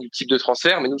fonction du type de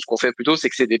transfert. Mais nous, ce qu'on fait plutôt, c'est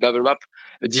que c'est des bubble maps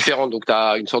différentes. Donc, tu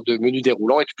as une sorte de menu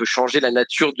déroulant et tu peux changer la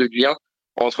nature de lien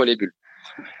entre les bulles.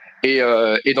 Et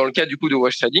dans le cas du coup de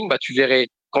wash trading, bah, tu verrais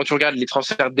quand tu regardes les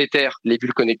transferts d'Ether, les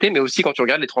bulles connectées, mais aussi quand tu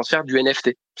regardes les transferts du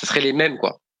NFT. Ce serait les mêmes,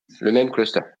 quoi. Le même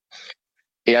cluster.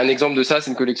 Et un exemple de ça, c'est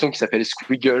une collection qui s'appelle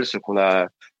Squiggles, qu'on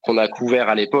a couvert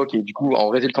à l'époque. Et du coup, en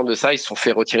résultant de ça, ils se sont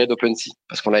fait retirer d'OpenSea.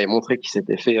 Parce qu'on avait montré qu'il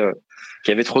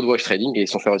y avait trop de wash trading et ils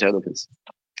se sont fait retirer d'OpenSea.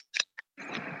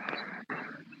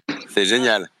 C'est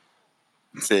génial.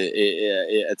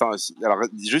 Et attends, alors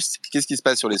juste, qu'est-ce qui se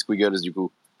passe sur les Squiggles du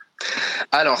coup?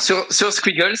 Alors, sur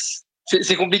Squiggles,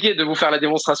 c'est compliqué de vous faire la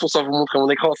démonstration sans vous montrer mon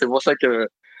écran. C'est pour ça que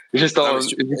n'hésite pas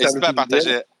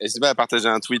à partager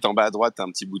un tweet en bas à droite, t'as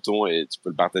un petit bouton et tu peux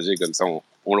le partager comme ça,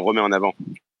 on le remet en avant.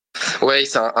 Ouais,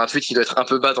 c'est un tweet qui doit être un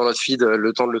peu bas dans notre feed.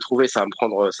 Le temps de le trouver, ça va me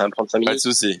prendre 5 minutes. Pas de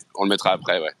souci, on le mettra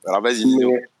après. Ouais. Alors vas-y.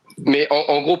 Mais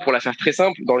en gros, pour la faire très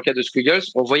simple, dans le cas de Squiggles,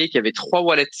 on voyait qu'il y avait 3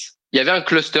 wallets. Il y avait un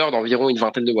cluster d'environ une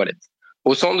vingtaine de wallets.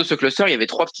 Au centre de ce cluster, il y avait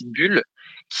 3 petites bulles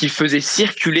qui faisaient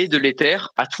circuler de l'Ether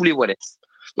à tous les wallets.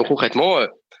 Donc concrètement,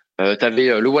 tu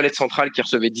avais le wallet central qui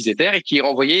recevait 10 Ethers et qui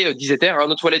renvoyait 10 Ethers à un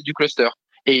autre wallet du cluster.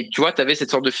 Et tu vois, tu avais cette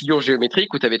sorte de figure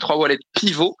géométrique où tu avais 3 wallets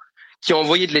pivots qui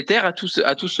envoyaient de l'Ether à tout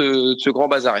ce grand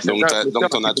bazar. Et donc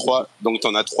t'en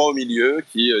as 3 au milieu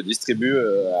qui distribuent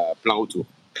à plein autour.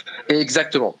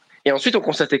 Exactement. Et ensuite, on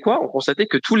constatait quoi? On constatait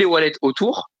que tous les wallets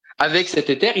autour, avec cet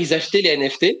Ether, ils achetaient les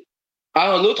NFT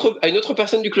à une autre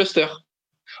personne du cluster.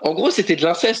 En gros, c'était de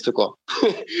l'inceste, quoi.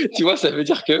 Tu vois, ça veut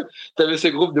dire que tu avais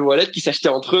ces groupes de wallets qui s'achetaient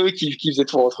entre eux, qui faisaient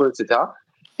tout entre eux, etc.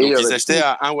 Donc, ils s'achetaient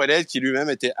à un wallet qui lui-même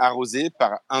était arrosé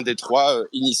par un des 3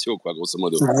 initiaux, quoi, grosso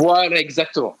modo. Voilà,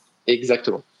 exactement.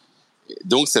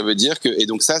 Donc, ça veut dire que, et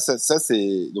donc ça,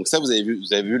 vous avez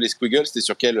vu les Squiggles, c'était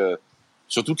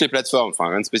sur toutes les plateformes, enfin,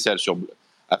 rien de spécial.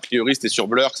 A priori, c'était sur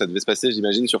Blur que ça devait se passer,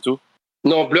 j'imagine, surtout.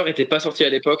 Non, Blur était pas sorti à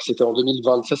l'époque, c'était en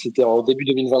 2020, ça c'était en début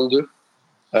 2022.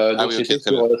 Donc c'était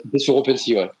sur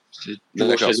OpenSea, ouais.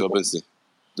 D'accord, sur OpenSea.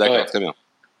 D'accord, ouais. Très bien.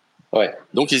 Ouais.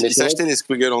 Donc ils s'achetaient les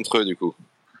Squiggles entre eux, du coup.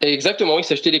 Exactement, ils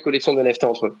s'achetaient les collections de NFT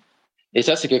entre eux. Et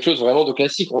ça, c'est quelque chose vraiment de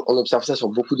classique. On observe ça sur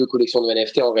beaucoup de collections de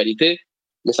NFT en réalité.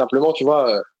 Mais simplement, tu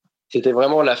vois, c'était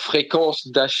vraiment la fréquence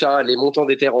d'achat, les montants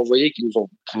d'Ether envoyés qui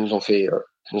nous ont fait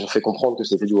comprendre que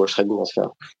c'était du wash trading dans ce cas.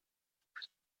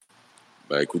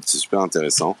 Bah écoute, c'est super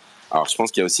intéressant. Alors je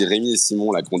pense qu'il y a aussi Rémi et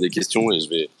Simon là qui ont des questions et je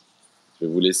vais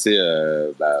vous laisser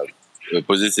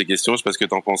poser ces questions. Je sais pas ce que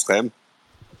t'en penses, Rem.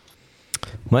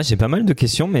 Moi, j'ai pas mal de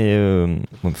questions, mais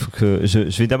faut que je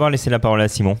vais d'abord laisser la parole à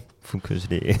Simon. Faut que je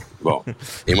les. Bon.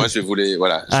 Et moi, je vais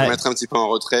me mettre un petit peu en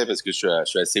retrait parce que je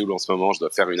suis à Séoul en ce moment. Je dois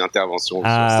faire une intervention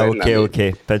sur scène.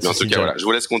 Ok. Pas de souci. En tout cas, voilà. Je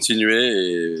vous laisse continuer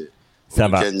et ça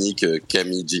va. Yannick,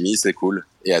 Camille, Jimmy, c'est cool.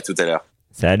 Et à tout à l'heure.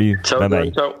 Salut. Ciao, bye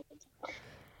bye. Ciao.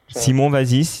 Simon,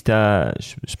 vas-y. Si t'as,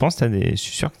 je pense que t'as je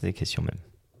suis sûr que t'as des questions même.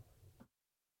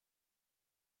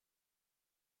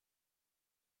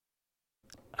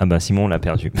 Ah bah Simon, on l'a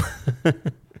perdu.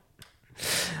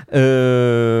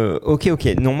 Ok.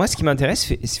 Non, moi, ce qui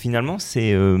m'intéresse, finalement,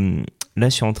 c'est... là, je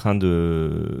suis en train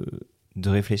de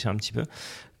réfléchir un petit peu.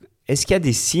 Est-ce qu'il y a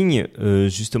des signes,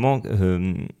 justement,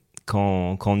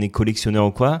 quand on est collectionneur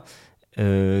ou quoi,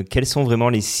 quels sont vraiment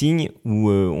les signes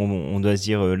où on doit se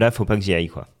dire, là, faut pas que j'y aille,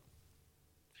 quoi.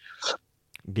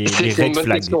 Les red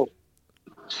flags.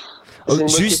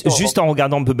 Juste en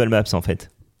regardant Bubble Maps, en fait.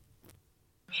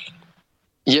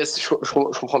 Yes, je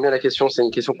comprends bien la question. C'est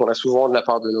une question qu'on a souvent de la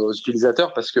part de nos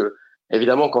utilisateurs parce que,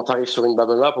 évidemment, quand tu arrives sur une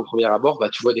bubble map au premier abord, bah,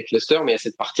 tu vois des clusters, mais il y a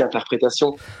cette partie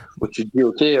interprétation où tu te dis,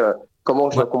 OK, comment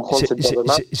je dois comprendre cette bubble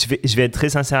map? Je vais être très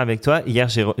sincère avec toi. Hier,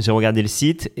 j'ai regardé le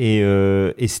site et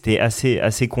c'était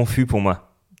assez confus pour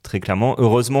moi, très clairement.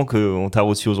 Heureusement qu'on t'a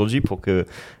reçu aujourd'hui pour que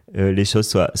les choses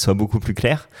soient beaucoup plus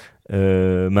claires.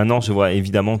 Maintenant, je vois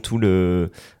évidemment tout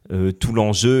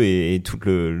l'enjeu et tout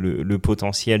le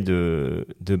potentiel de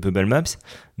Bubble Maps,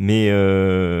 mais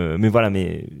voilà,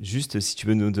 mais juste si tu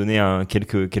veux nous donner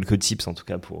quelques tips en tout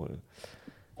cas pour.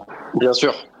 Bien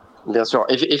sûr.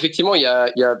 Effectivement, il y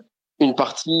a une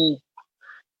partie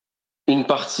une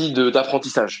partie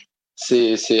d'apprentissage.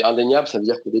 C'est indéniable. Ça veut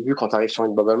dire qu'au début, quand tu arrives sur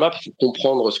une bubble map, il faut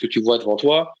comprendre ce que tu vois devant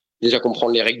toi, déjà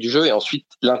comprendre les règles du jeu et ensuite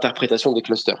l'interprétation des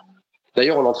clusters.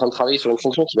 D'ailleurs, on est en train de travailler sur une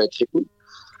fonction qui va être très cool,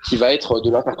 qui va être de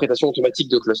l'interprétation automatique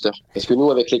de clusters. Parce que nous,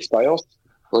 avec l'expérience,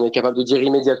 on est capable de dire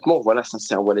immédiatement, voilà, ça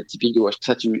c'est un wallet typique de wash,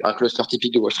 un cluster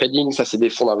typique de wash trading, ça c'est des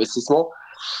fonds d'investissement.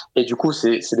 Et du coup,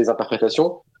 c'est des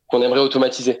interprétations qu'on aimerait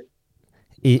automatiser.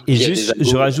 Et juste,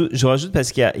 je rajoute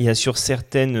parce qu'il y a sur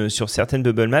certaines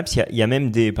bubble maps, il y a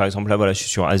même par exemple là, voilà, je suis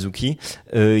sur Azuki,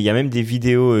 il y a même des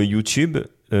vidéos YouTube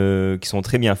qui sont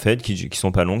très bien faites, qui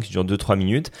sont pas longues, qui durent 2-3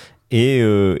 minutes, et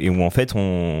où en fait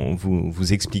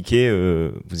vous expliquez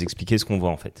ce qu'on voit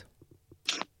en fait.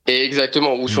 Et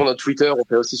exactement. Ou sur notre Twitter, on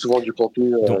fait aussi souvent du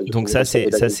contenu. Donc ça c'est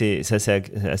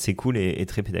assez cool et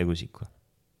très pédagogique, quoi.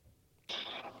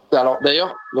 Alors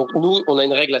d'ailleurs, donc nous, on a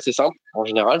une règle assez simple en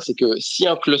général, c'est que si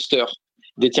un cluster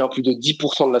détient plus de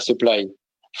 10% de la supply,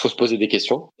 il faut se poser des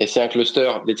questions. Et si un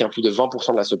cluster détient plus de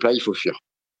 20% de la supply, il faut fuir.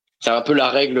 C'est un peu la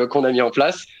règle qu'on a mis en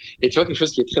place. Et tu vois, quelque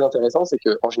chose qui est très intéressant, c'est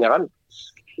que en général,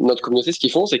 notre communauté, ce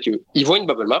qu'ils font, c'est qu'ils voient une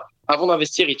bubble map. Avant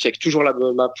d'investir, ils checkent toujours la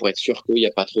bubble map pour être sûr qu'il n'y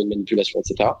a pas trop de manipulation,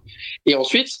 etc. Et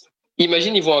ensuite,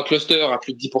 imagine, ils voient un cluster à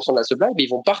plus de 10% de la supply, mais ils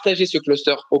vont partager ce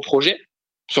cluster au projet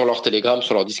sur leur Telegram,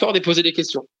 sur leur Discord et poser des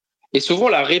questions. Et souvent,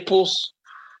 la réponse,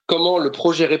 comment le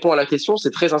projet répond à la question, c'est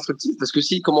très instructif parce que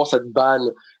s'il commence à te ban,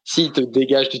 s'il te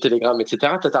dégage du Telegram,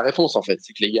 etc., tu as ta réponse en fait.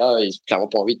 C'est que les gars, ils n'ont clairement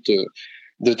pas envie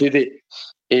de t'aider.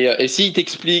 Et s'il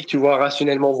t'explique, tu vois,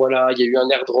 rationnellement, voilà, il y a eu un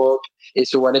airdrop et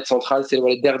ce wallet central, c'est le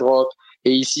wallet d'airdrop.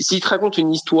 Et s'il te raconte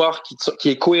une histoire qui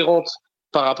est cohérente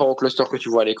par rapport au cluster que tu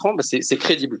vois à l'écran, bah c'est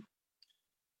crédible.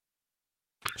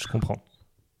 Je comprends.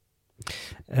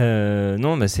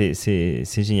 Non, bah c'est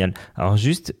génial. Alors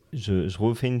juste, je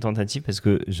refais une tentative parce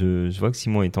que je vois que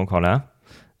Simon est encore là.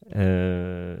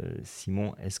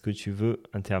 Simon, est-ce que tu veux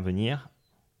intervenir?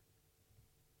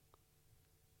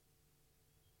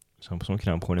 J'ai l'impression qu'il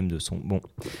a un problème de son. Bon,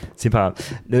 c'est pas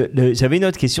grave. J'avais une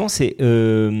autre question. J'ai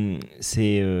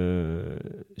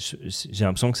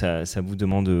l'impression que ça vous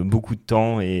demande beaucoup de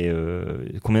temps. Et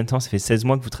combien de temps? Ça fait 16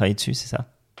 mois que vous travaillez dessus, c'est ça?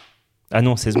 Ah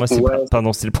non, 16 mois,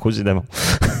 pardon, c'est le projet d'avant.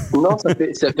 Non,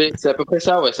 c'est à peu près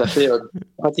ça, ouais. Ça fait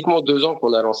pratiquement 2 ans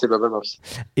qu'on a lancé Bubble Maps.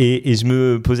 Et je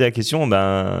me posais la question,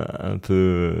 un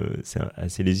peu, c'est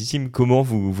assez légitime. Comment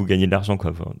vous gagnez de l'argent,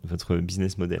 quoi, votre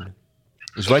business model?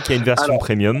 Je vois qu'il y a une version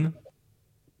premium.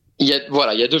 Il y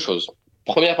a 2 choses.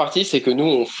 Première partie, c'est que nous,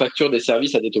 on facture des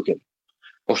services à des tokens.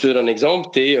 Bon, je te donne un exemple.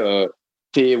 T'es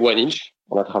 1inch.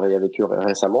 On a travaillé avec eux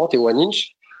récemment. T'es 1inch.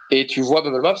 Et tu vois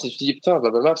Bubble Maps et tu te dis, putain,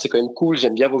 Bubble Maps, c'est quand même cool.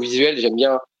 J'aime bien vos visuels. J'aime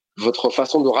bien votre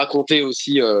façon de raconter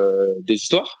aussi des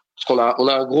histoires. Parce qu'on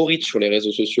a un gros reach sur les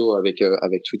réseaux sociaux avec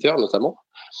Twitter, notamment.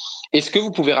 Est-ce que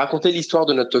vous pouvez raconter l'histoire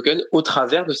de notre token au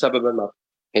travers de sa Bubble Map?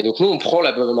 Et donc, nous, on prend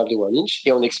la Bubble Map de 1inch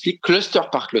et on explique cluster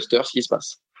par cluster ce qui se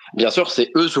passe. Bien sûr,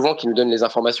 c'est eux souvent qui nous donnent les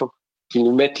informations, qui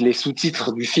nous mettent les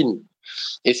sous-titres du film.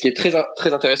 Et ce qui est très,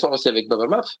 très intéressant aussi avec Bubble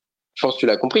Map, je pense que tu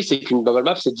l'as compris, c'est qu'une Bubble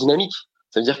Map, c'est dynamique.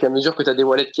 Ça veut dire qu'à mesure que tu as des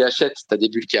wallets qui achètent, tu as des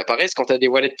bulles qui apparaissent. Quand tu as des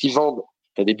wallets qui vendent,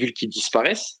 tu as des bulles qui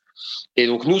disparaissent. Et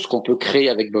donc, nous, ce qu'on peut créer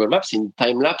avec Bubble Map, c'est une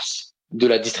time-lapse de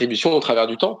la distribution au travers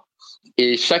du temps.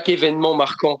 Et chaque événement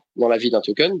marquant dans la vie d'un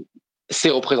token, c'est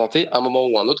représenté à un moment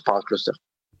ou à un autre par un cluster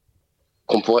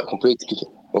qu'on peut expliquer.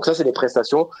 Donc ça, c'est des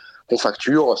prestations qu'on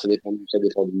facture, ça dépend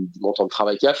du montant de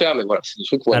travail qu'il y a à faire, mais voilà, c'est des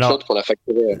trucs one shot qu'on a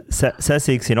facturé. Ça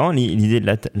c'est excellent, l'idée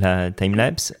de la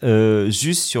time-lapse.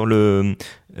 Juste sur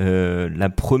la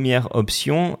première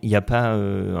option, il n'y a pas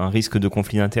un risque de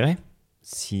conflit d'intérêt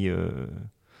si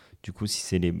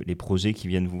c'est les projets qui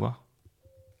viennent vous voir?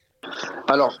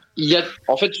 Alors,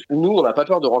 en fait, nous, on n'a pas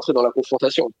peur de rentrer dans la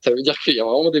confrontation. Ça veut dire qu'il y a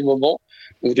vraiment des moments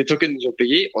où des tokens nous ont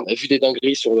payé, on a vu des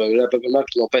dingueries sur la Bubble Map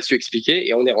qui n'ont pas su expliquer,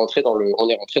 et on est rentré dans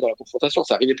la confrontation.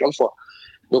 Ça arrivait plein de fois.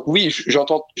 Donc oui,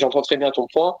 j'entends très bien ton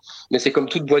point, mais c'est comme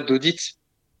toute boîte d'audit.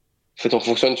 En fait, on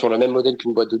fonctionne sur le même modèle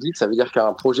qu'une boîte d'audit. Ça veut dire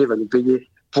qu'un projet va nous payer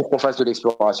pour qu'on fasse de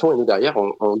l'exploration, et nous derrière,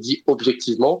 on dit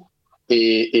objectivement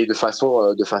et de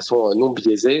façon non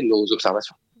biaisée nos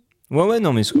observations. Ouais,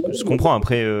 non, mais je comprends.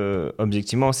 Après,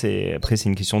 objectivement, c'est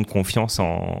une question de confiance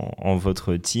en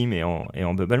votre team et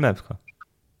en Bubble Map, quoi.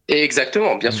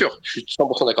 Exactement, bien sûr. Je suis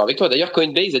 100% d'accord avec toi. D'ailleurs,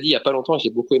 Coinbase a dit il y a pas longtemps, et j'ai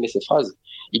beaucoup aimé cette phrase.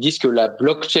 Ils disent que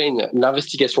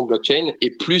l'investigation blockchain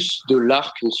est plus de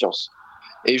l'art qu'une science.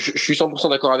 Et je suis 100%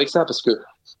 d'accord avec ça parce que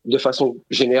de façon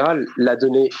générale, la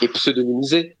donnée est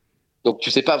pseudonymisée. Donc,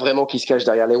 tu sais pas vraiment qui se cache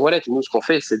derrière les wallets. Nous, ce qu'on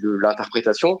fait, c'est de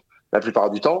l'interprétation la plupart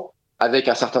du temps, avec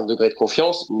un certain degré de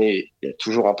confiance, mais il y a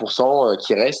toujours 1%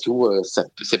 qui reste où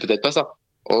c'est peut-être pas ça.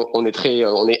 On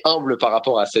est humble par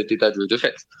rapport à cet état de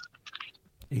fait.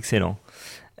 Excellent.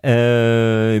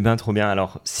 Eh ben, trop bien.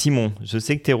 Alors, Simon, je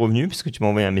sais que tu es revenu puisque tu m'as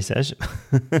envoyé un message.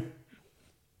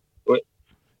 Ouais.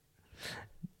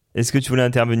 Est-ce que tu voulais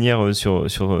intervenir sur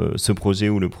ce projet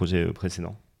ou le projet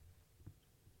précédent?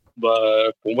 Bah,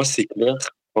 pour moi, c'est clair.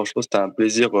 Franchement, c'était un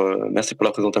plaisir. Merci pour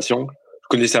la présentation. Je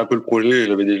connaissais un peu le projet.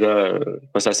 J'avais déjà,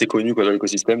 c'est assez connu quoi, dans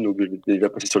l'écosystème, donc j'étais déjà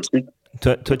passé sur le site.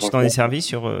 Toi, Et tu t'en es franchement, servi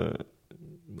sur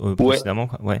ouais. précédemment,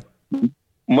 quoi. Ouais.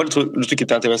 Moi, le truc qui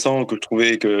était intéressant, que je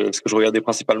trouvais que ce que je regardais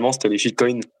principalement, c'était les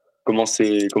shitcoins. Comment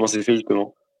c'est fait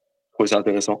justement. Je trouvais ça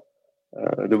intéressant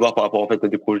de voir par rapport en fait à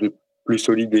des projets plus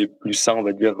solides et plus sains, on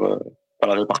va dire, par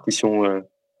la répartition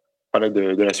voilà,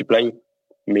 de la supply.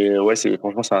 Mais ouais,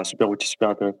 franchement, c'est un super outil super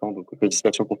intéressant. Donc,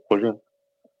 félicitations pour ce projet. Là,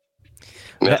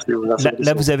 Merci là, beaucoup.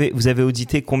 là, vous avez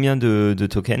audité combien de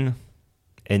tokens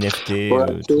NFT, On a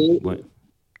tout. fait, Ouais.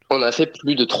 on a fait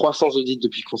plus de 300 audits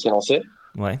depuis qu'on s'est lancé.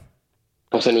 Ouais.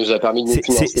 Donc ça nous a permis de nous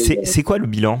financer C'est quoi le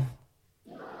bilan?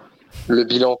 le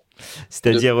bilan.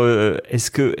 C'est-à-dire,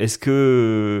 est-ce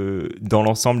que dans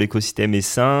l'ensemble l'écosystème est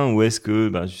sain ou est-ce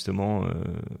que justement,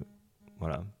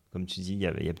 voilà, comme tu dis, il y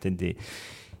a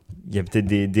peut-être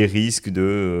des risques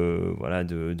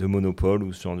de monopole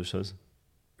ou ce genre de choses.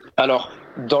 Alors,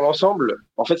 dans l'ensemble,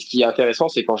 en fait, ce qui est intéressant,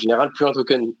 c'est qu'en général, plus un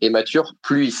token est mature,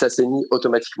 plus il s'assainit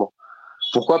automatiquement.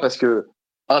 Pourquoi? Parce que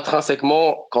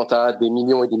intrinsèquement, quand tu as des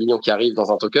millions et des millions qui arrivent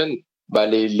dans un token,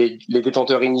 les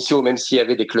détenteurs initiaux, même s'il y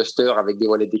avait des clusters avec des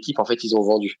wallets d'équipe, en fait, ils ont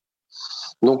vendu.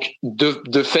 Donc,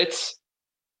 de fait,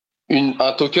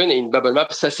 un token et une bubble map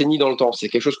s'assainit dans le temps. C'est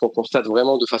quelque chose qu'on constate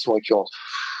vraiment de façon récurrente.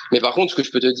 Mais par contre, ce que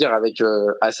je peux te dire avec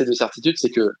assez de certitude,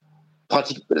 c'est que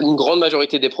une grande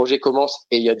majorité des projets commencent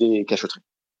et il y a des cachotteries.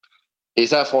 Et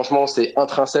ça, franchement, c'est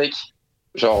intrinsèque.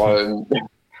 Genre,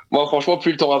 moi, franchement,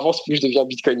 plus le temps avance, plus je deviens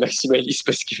Bitcoin maximaliste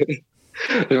parce que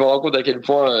je me rends compte à quel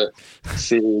point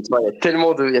il y a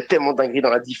tellement de dingueries dans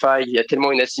la DeFi, il y a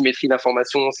tellement une asymétrie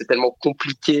d'informations, c'est tellement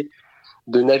compliqué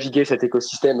de naviguer cet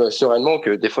écosystème sereinement que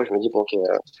des fois, je me dis, bon, ok,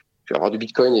 je vais avoir du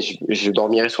Bitcoin et je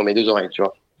dormirai sur mes deux oreilles, tu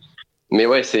vois. Mais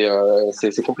ouais, c'est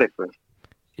complexe. Ouais.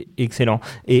 Excellent.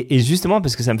 Et justement,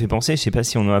 parce que ça me fait penser, je sais pas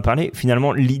si on en a parlé,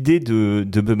 finalement, l'idée de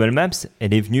Bubble Maps,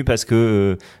 elle est venue parce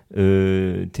que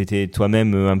tu étais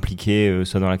toi-même impliqué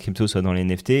soit dans la crypto, soit dans les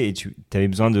NFT, et tu avais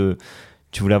besoin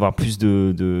tu voulais avoir plus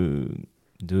de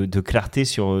clarté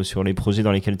sur les projets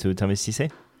dans lesquels tu investissais.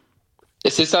 Et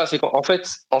c'est ça, c'est qu'en fait,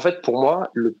 pour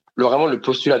moi, vraiment le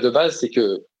postulat de base, c'est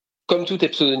que comme tout est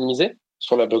pseudonymisé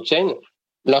sur la blockchain,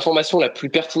 l'information la plus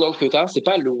pertinente que tu as, c'est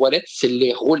pas le wallet, c'est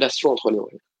les relations entre les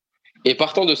wallets. Et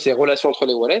partant de ces relations entre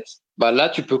les wallets, là,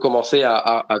 tu peux commencer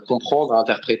à comprendre, à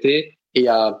interpréter et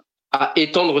à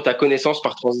étendre ta connaissance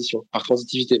par transition, par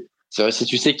transitivité. C'est vrai, si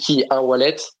tu sais qui est un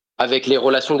wallet, avec les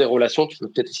relations des relations, tu peux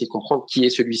peut-être essayer de comprendre qui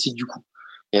est celui-ci du coup.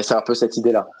 Et c'est un peu cette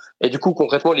idée-là. Et du coup,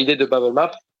 concrètement, l'idée de Bubble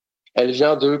Map, elle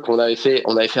vient on avait fait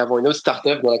avant une autre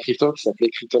startup dans la crypto qui s'appelait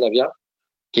Cryptonavia,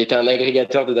 qui était un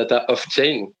agrégateur de data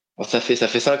off-chain. Ça fait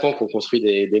 5 ans qu'on construit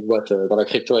des boîtes dans la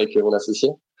crypto avec mon associé.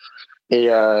 Et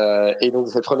donc,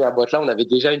 cette première boîte-là, on avait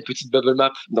déjà une petite bubble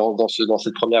map dans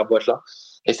cette première boîte-là.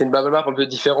 Et c'est une bubble map un peu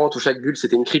différente où chaque bulle,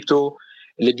 c'était une crypto.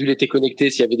 Les bulles étaient connectées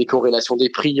s'il y avait des corrélations des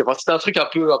prix. Enfin, c'était un truc un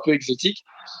peu exotique.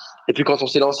 Et puis, quand on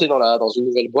s'est lancé dans une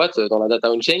nouvelle boîte, dans la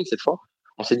data on-chain, cette fois,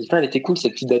 on s'est dit, elle était cool,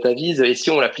 cette petite data vise. Et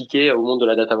si on l'appliquait au monde de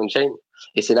la data on-chain?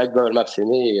 Et c'est là que Bubble Map s'est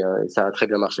né et ça a très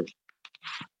bien marché.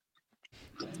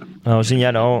 Alors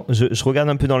génial, alors je regarde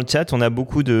un peu dans le chat, on a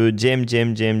beaucoup de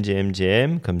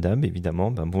GM, comme d'hab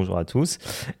évidemment, bonjour à tous.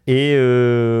 Et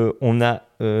on a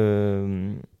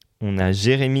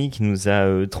Jérémy qui nous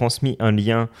a transmis un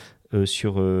lien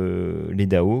sur les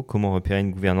DAO, comment repérer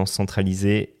une gouvernance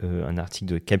centralisée, un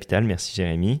article de Capital, merci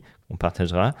Jérémy, on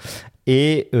partagera.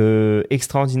 Et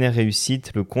extraordinaire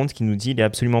réussite, le compte qui nous dit il est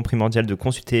absolument primordial de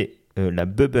consulter la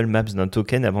bubble maps d'un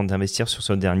token avant d'investir sur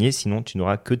ce dernier, sinon tu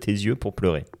n'auras que tes yeux pour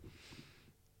pleurer.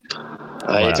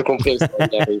 Voilà. Il a tout compris.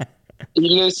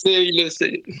 Il le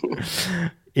sait.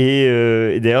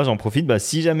 Et d'ailleurs, j'en profite,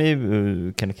 si jamais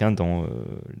quelqu'un dans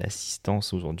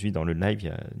l'assistance aujourd'hui, dans le live, il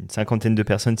y a une 50aine de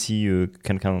personnes, si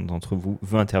quelqu'un d'entre vous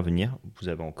veut intervenir, vous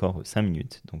avez encore 5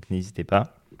 minutes, donc n'hésitez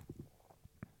pas.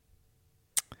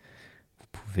 Vous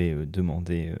pouvez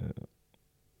demander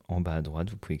en bas à droite,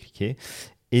 vous pouvez cliquer.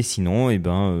 Et sinon,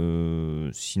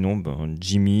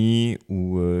 Jimmy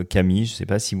ou Camille, je ne sais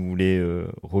pas si vous voulez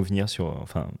revenir si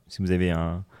vous avez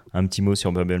un petit mot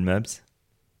sur Bubble Maps.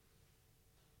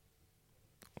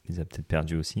 On les a peut-être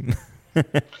perdus aussi.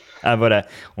 Ah voilà,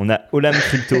 on a Olam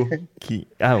Crypto qui...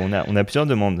 Ah, on a plusieurs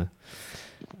demandes.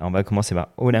 Alors, on va commencer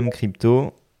par Olam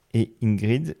Crypto et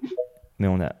Ingrid. Mais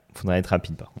faudra être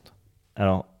rapide par contre.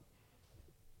 Alors,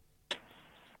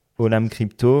 Olam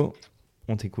Crypto...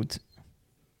 on t'écoute.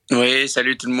 Oui,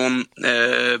 salut tout le monde.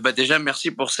 Déjà,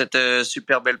 merci pour cette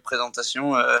super belle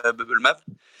présentation, Bubble Map.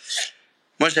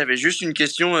 Moi, j'avais juste une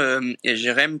question, et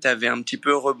Jérém, tu avais un petit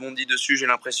peu rebondi dessus, j'ai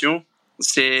l'impression.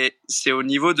 C'est au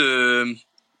niveau de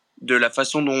la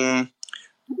façon dont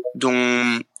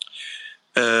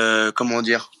comment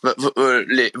dire,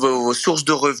 vos sources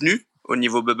de revenus au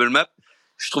niveau Bubble Map.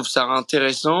 Je trouve ça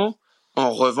intéressant.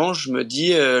 En revanche, je me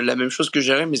dis la même chose que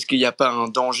Jérém, est-ce qu'il n'y a pas un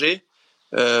danger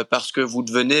parce que vous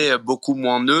devenez beaucoup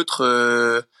moins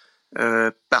neutre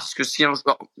parce que si un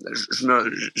jour,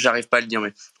 j'arrive pas à le dire,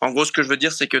 mais en gros, ce que je veux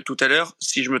dire, c'est que tout à l'heure,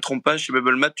 si je me trompe pas, chez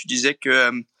Bubble Map, tu disais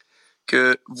que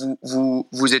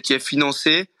vous étiez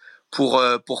financé pour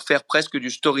faire presque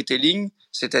du storytelling,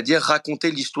 c'est-à-dire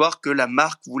raconter l'histoire que la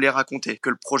marque voulait raconter, que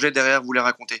le projet derrière voulait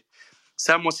raconter.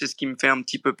 Ça, moi, c'est ce qui me fait un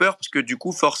petit peu peur, parce que du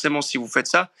coup, forcément, si vous faites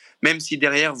ça, même si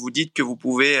derrière vous dites que vous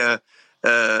pouvez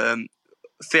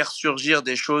faire surgir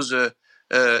des choses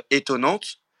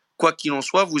étonnantes, quoi qu'il en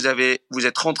soit, vous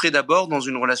êtes rentré d'abord dans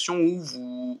une relation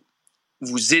où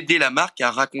vous aidez la marque à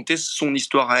raconter son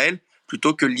histoire à elle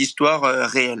plutôt que l'histoire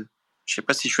réelle. Je sais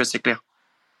pas si je suis assez clair.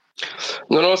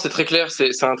 Non, c'est très clair.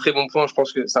 C'est un très bon point. Je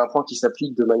pense que c'est un point qui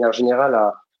s'applique de manière générale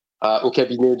au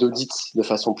cabinet d'audit de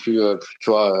façon de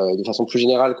façon plus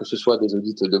générale, que ce soit des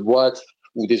audits de boîte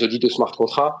ou des audits de smart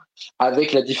contract,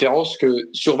 avec la différence que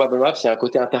sur Bubble Maps, il y a un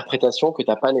côté interprétation que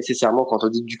t'as pas nécessairement quand tu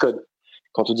audites du code.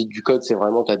 Quand tu audites du code, c'est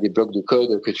vraiment, tu as des blocs de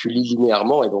code que tu lis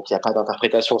linéairement et donc il n'y a pas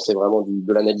d'interprétation, c'est vraiment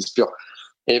de l'analyse pure.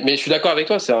 Mais je suis d'accord avec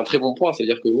toi, c'est un très bon point.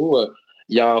 C'est-à-dire que nous,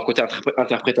 il y a un côté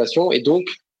interprétation et donc,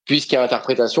 puisqu'il y a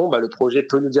interprétation, le projet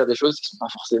peut nous dire des choses qui sont pas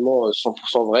forcément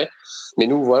 100% vraies. Mais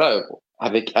nous, voilà,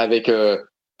 avec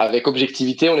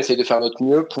objectivité, on essaie de faire notre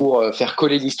mieux pour faire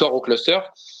coller l'histoire au cluster.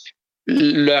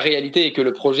 La réalité est que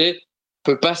le projet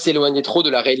peut pas s'éloigner trop de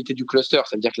la réalité du cluster.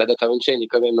 C'est-à-dire que la data on-chain est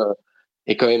quand même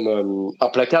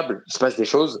implacable. Il se passe des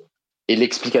choses et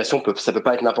l'explication ça peut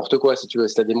pas être n'importe quoi. Si tu veux,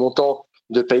 si t'as des montants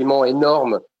de paiement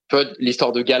énormes, tu vois,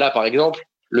 l'histoire de Gala par exemple,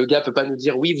 le gars peut pas nous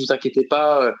dire oui, vous inquiétez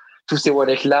pas, tous ces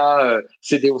wallets là,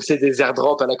 c'est des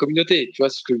airdrops à la communauté. Tu vois,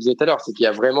 ce que je disais tout à l'heure, c'est qu'il y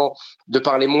a vraiment, de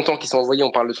par les montants qui sont envoyés,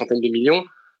 on parle de centaines de millions.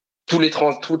 Tous les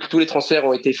transferts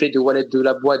ont été faits de wallets de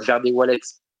la boîte vers des wallets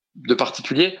de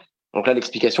particuliers. Donc là,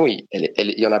 l'explication, il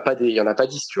y en a pas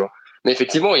 10, tu vois. Mais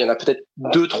effectivement, il y en a peut-être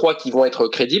 2, 3 qui vont être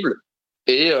crédibles.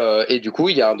 Et du coup,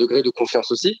 il y a un degré de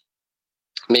confiance aussi.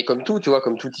 Mais comme tout, tu vois,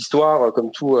 comme toute histoire,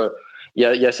 comme tout, il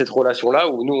y a cette relation-là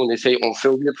où nous, on fait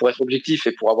au mieux pour être objectif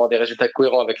et pour avoir des résultats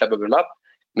cohérents avec la bubble map.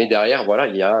 Mais derrière, voilà,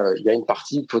 il y a une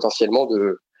partie potentiellement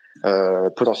de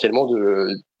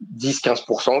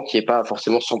 10-15% qui est pas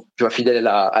forcément, tu vois, fidèle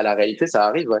à la réalité. Ça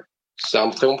arrive, ouais. C'est un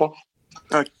très bon point.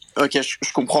 Ok,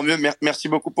 je comprends mieux. Merci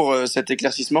beaucoup pour cet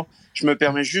éclaircissement. Je me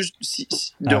permets juste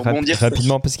de rebondir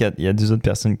rapidement parce qu'il y a 2 autres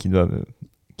personnes qui doivent.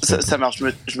 Ça marche,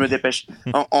 je me dépêche.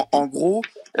 En gros,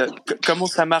 comment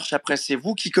ça marche après? C'est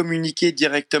vous qui communiquez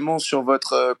directement sur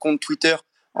votre compte Twitter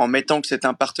en mettant que c'est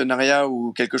un partenariat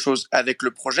ou quelque chose avec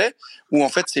le projet, ou en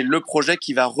fait c'est le projet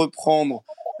qui va reprendre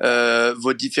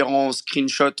vos différents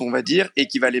screenshots, on va dire, et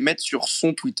qui va les mettre sur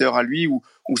son Twitter à lui ou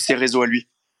ses réseaux à lui?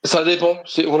 Ça dépend.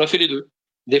 On a fait les deux.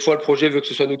 Des fois, le projet veut que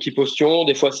ce soit nous qui postions.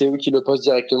 Des fois, c'est eux qui le postent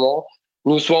directement.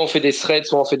 Nous, soit on fait des threads,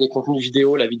 soit on fait des contenus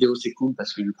vidéo. La vidéo, c'est cool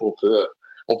parce que du coup,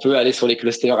 on peut aller sur les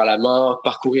clusters à la main,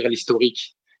 parcourir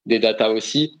l'historique des datas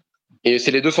aussi. Et c'est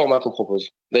les deux formats qu'on propose.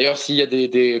 D'ailleurs, s'il y a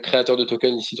des créateurs de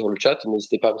tokens ici sur le chat,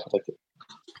 n'hésitez pas à me contacter.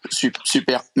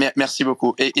 Super. Merci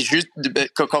beaucoup. Et juste,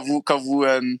 quand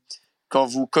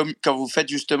vous faites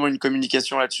justement une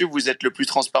communication là-dessus, vous êtes le plus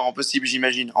transparent possible,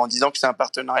 j'imagine, en disant que c'est un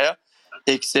partenariat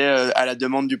et que c'est à la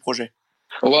demande du projet.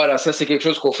 Voilà, ça c'est quelque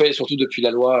chose qu'on fait surtout depuis la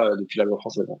loi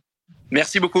française.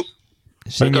 Merci beaucoup.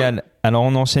 Génial. Alors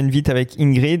on enchaîne vite avec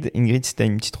Ingrid. Ingrid, si tu as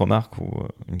une petite remarque ou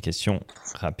une question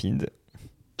rapide.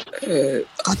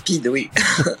 Rapide, oui.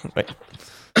 Ouais.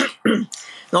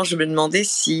 Non, je me demandais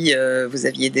si vous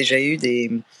aviez déjà eu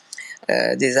des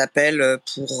appels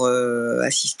pour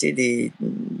assister des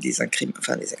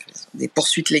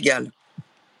poursuites légales.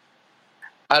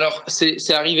 Alors, c'est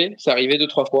arrivé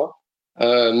 2-3 fois.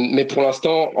 Mais pour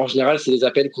l'instant, en général, c'est des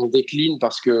appels qu'on décline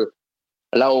parce que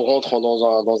là, on rentre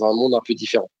dans un monde un peu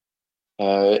différent.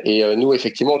 Nous,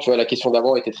 effectivement, tu vois, la question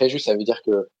d'avant était très juste. Ça veut dire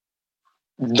que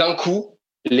d'un coup,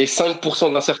 les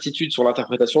 5% d'incertitude sur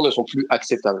l'interprétation ne sont plus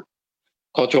acceptables.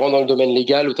 Quand tu rentres dans le domaine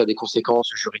légal où tu as des conséquences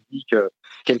juridiques,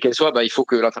 quelles qu'elles soient, il faut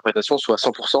que l'interprétation soit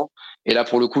 100%. Et là,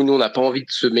 pour le coup, nous, on n'a pas envie de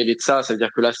se mêler de ça. Ça veut dire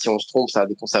que là, si on se trompe, ça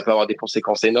peut avoir des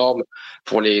conséquences énormes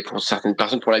pour certaines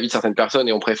personnes, pour la vie de certaines personnes,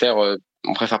 et on préfère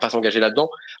pas s'engager là-dedans.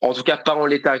 En tout cas, pas en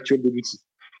l'état actuel de l'outil.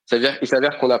 Il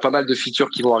s'avère qu'on a pas mal de features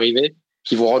qui vont arriver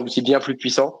qui vont rendre l'outil bien plus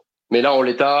puissant. Mais là, en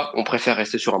l'état, on préfère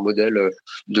rester sur un modèle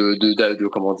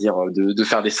de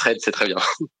faire des threads, c'est très bien.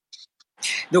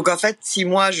 Donc en fait, si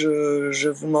moi je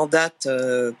vous mandate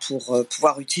pour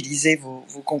pouvoir utiliser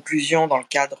vos conclusions dans le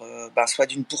cadre soit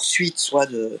d'une poursuite, soit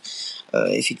de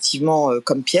effectivement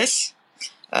comme pièce,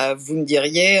 vous me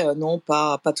diriez non,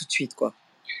 pas tout de suite, quoi.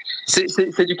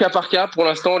 C'est du cas par cas. Pour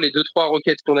l'instant, les 2-3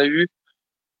 requêtes qu'on a eues,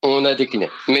 on a décliné.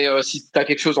 Mais si tu as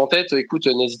quelque chose en tête, écoute,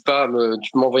 n'hésite pas, tu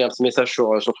peux m'envoyer un petit message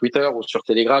sur Twitter ou sur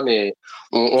Telegram et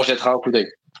on jettera un coup d'œil.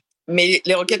 Mais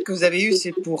les requêtes que vous avez eues,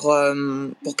 c'est pour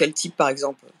quel type, par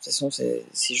exemple? De toute façon, c'est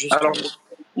juste... Alors,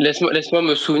 laisse-moi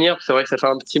me souvenir, c'est vrai que ça fait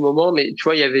un petit moment, mais tu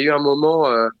vois, il y avait eu un moment,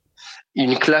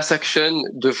 une class action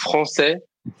de français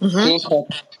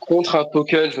contre un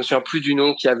token, je me souviens plus du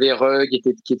nom, qui avait Rug,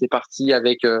 qui était parti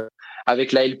avec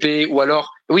l'ALP, ou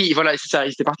alors, oui, voilà, c'est ça,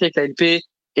 ils étaient partis avec l'ALP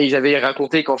et ils avaient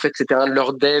raconté qu'en fait, c'était un de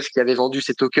leurs devs qui avait vendu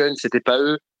ces tokens, c'était pas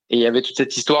eux, et il y avait toute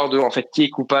cette histoire de, en fait, qui est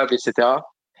coupable, etc.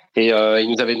 Et ils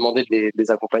nous avaient demandé de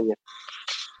les accompagner.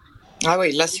 Ah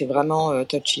oui, là c'est vraiment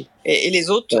touchy. Et les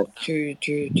autres, ouais.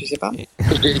 tu sais pas?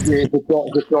 J'ai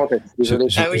plus en tête. Désolé.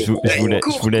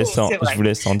 Je vous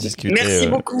laisse en discuter.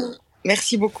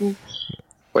 Merci beaucoup.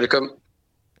 Welcome.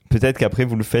 Peut-être qu'après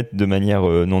vous le faites de manière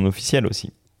non officielle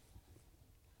aussi.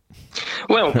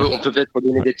 Ouais, on peut peut-être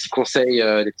donner des petits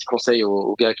conseils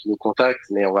aux gars qui nous contactent,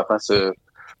 mais on va pas se.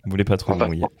 Vous voulez pas trop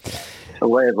mouiller.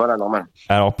 Ouais, voilà, normal.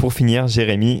 Alors pour finir,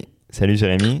 Jérémy. Salut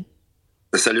Jérémy.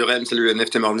 Salut Rem, salut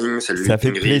NFT Morning, salut. Ça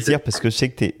fait plaisir parce que je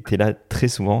sais que t'es là très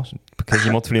souvent,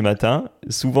 quasiment tous les matins.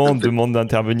 Souvent on te demande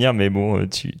d'intervenir, mais bon,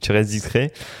 tu restes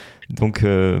discret. Donc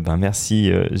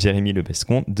merci Jérémy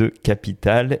Lebescon de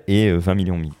Capital et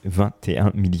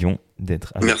 21 millions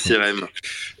d'être avec Merci Rem.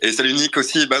 Et salut Nick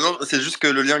aussi. Bah non, c'est juste que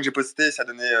le lien que j'ai posté, ça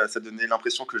donnait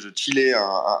l'impression que je chillais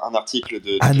un article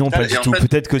de Ah non, pas du tout.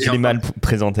 Peut-être que je l'ai mal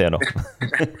présenté alors.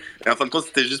 Et en fin de compte,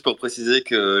 c'était juste pour préciser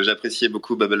que j'appréciais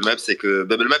beaucoup Bubble Maps et que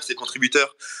Bubble Maps est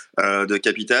contributeur de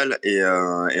Capital et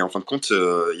en fin de compte,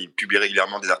 il publie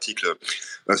régulièrement des articles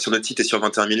sur notre site et sur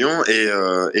 21 millions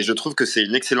et je trouve que c'est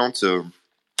une excellente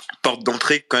porte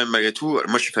d'entrée quand même malgré tout.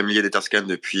 Moi je suis familier d'Etherscan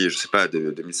depuis je sais pas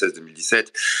de 2016-2017.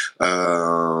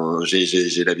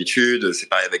 J'ai l'habitude, c'est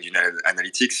pareil avec du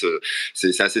analytics,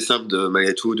 c'est assez simple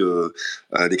malgré tout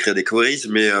d'écrire des queries,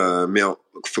 mais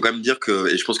faut quand même dire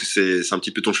que, et je pense que c'est un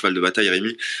petit peu ton cheval de bataille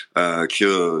Rémi,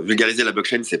 que vulgariser la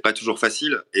blockchain c'est pas toujours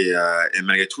facile et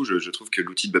malgré tout je trouve que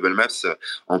l'outil de Bubble Maps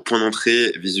en point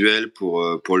d'entrée visuel pour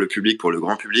le public, pour le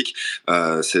grand public,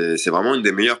 c'est vraiment une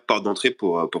des meilleures portes d'entrée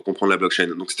pour comprendre la blockchain.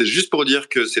 Donc c'était juste pour dire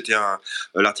que c'était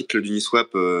l'article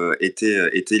d'Uniswap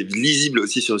était lisible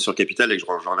aussi sur Capital et que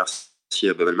je remercie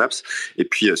Bubble Maps et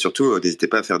puis surtout n'hésitez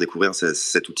pas à faire découvrir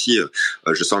cet outil.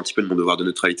 Je sens un petit peu de mon devoir de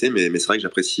neutralité mais c'est vrai que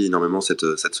j'apprécie énormément cette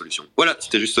solution. Voilà,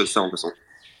 c'était juste ça en passant.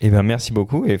 Eh ben merci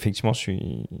beaucoup et effectivement je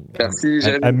suis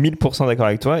à 1000% d'accord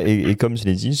avec toi et comme je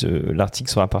l'ai dit, l'article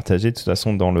sera partagé de toute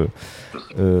façon dans le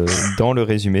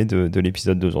résumé de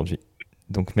l'épisode d'aujourd'hui.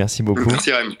 Donc merci beaucoup.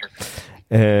 Merci Rem.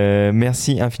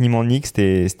 Merci infiniment Nick,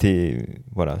 c'était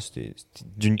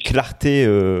d'une clarté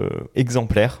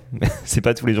exemplaire. C'est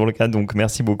pas tous les jours le cas, donc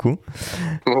merci beaucoup.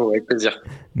 Oh, avec plaisir.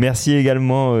 Merci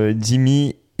également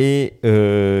Jimmy et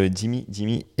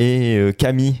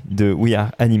Camille de We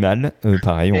Are Animal.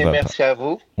 Pareil, merci à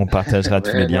vous. On partagera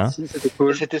tous les liens. Merci, c'était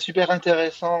cool. C'était super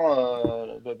intéressant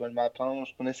le Bubble Map.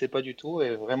 Je connaissais pas du tout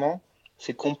et vraiment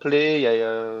c'est complet. Il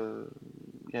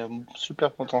y a un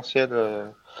super potentiel.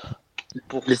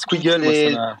 Pour les squiggles,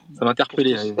 ça m'a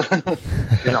interpellé.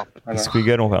 Voilà. Les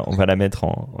squiggles, on va la mettre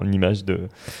en image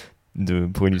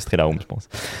pour illustrer la room, je pense.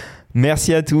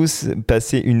 Merci à tous,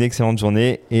 passez une excellente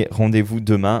journée et rendez-vous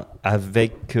demain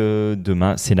avec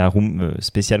demain, c'est la room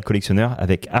spéciale collectionneur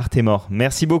avec Artemore.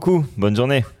 Merci beaucoup, bonne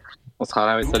journée. On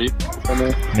sera là, salut.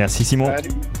 Merci Simon.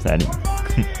 Salut.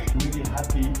 Really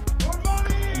happy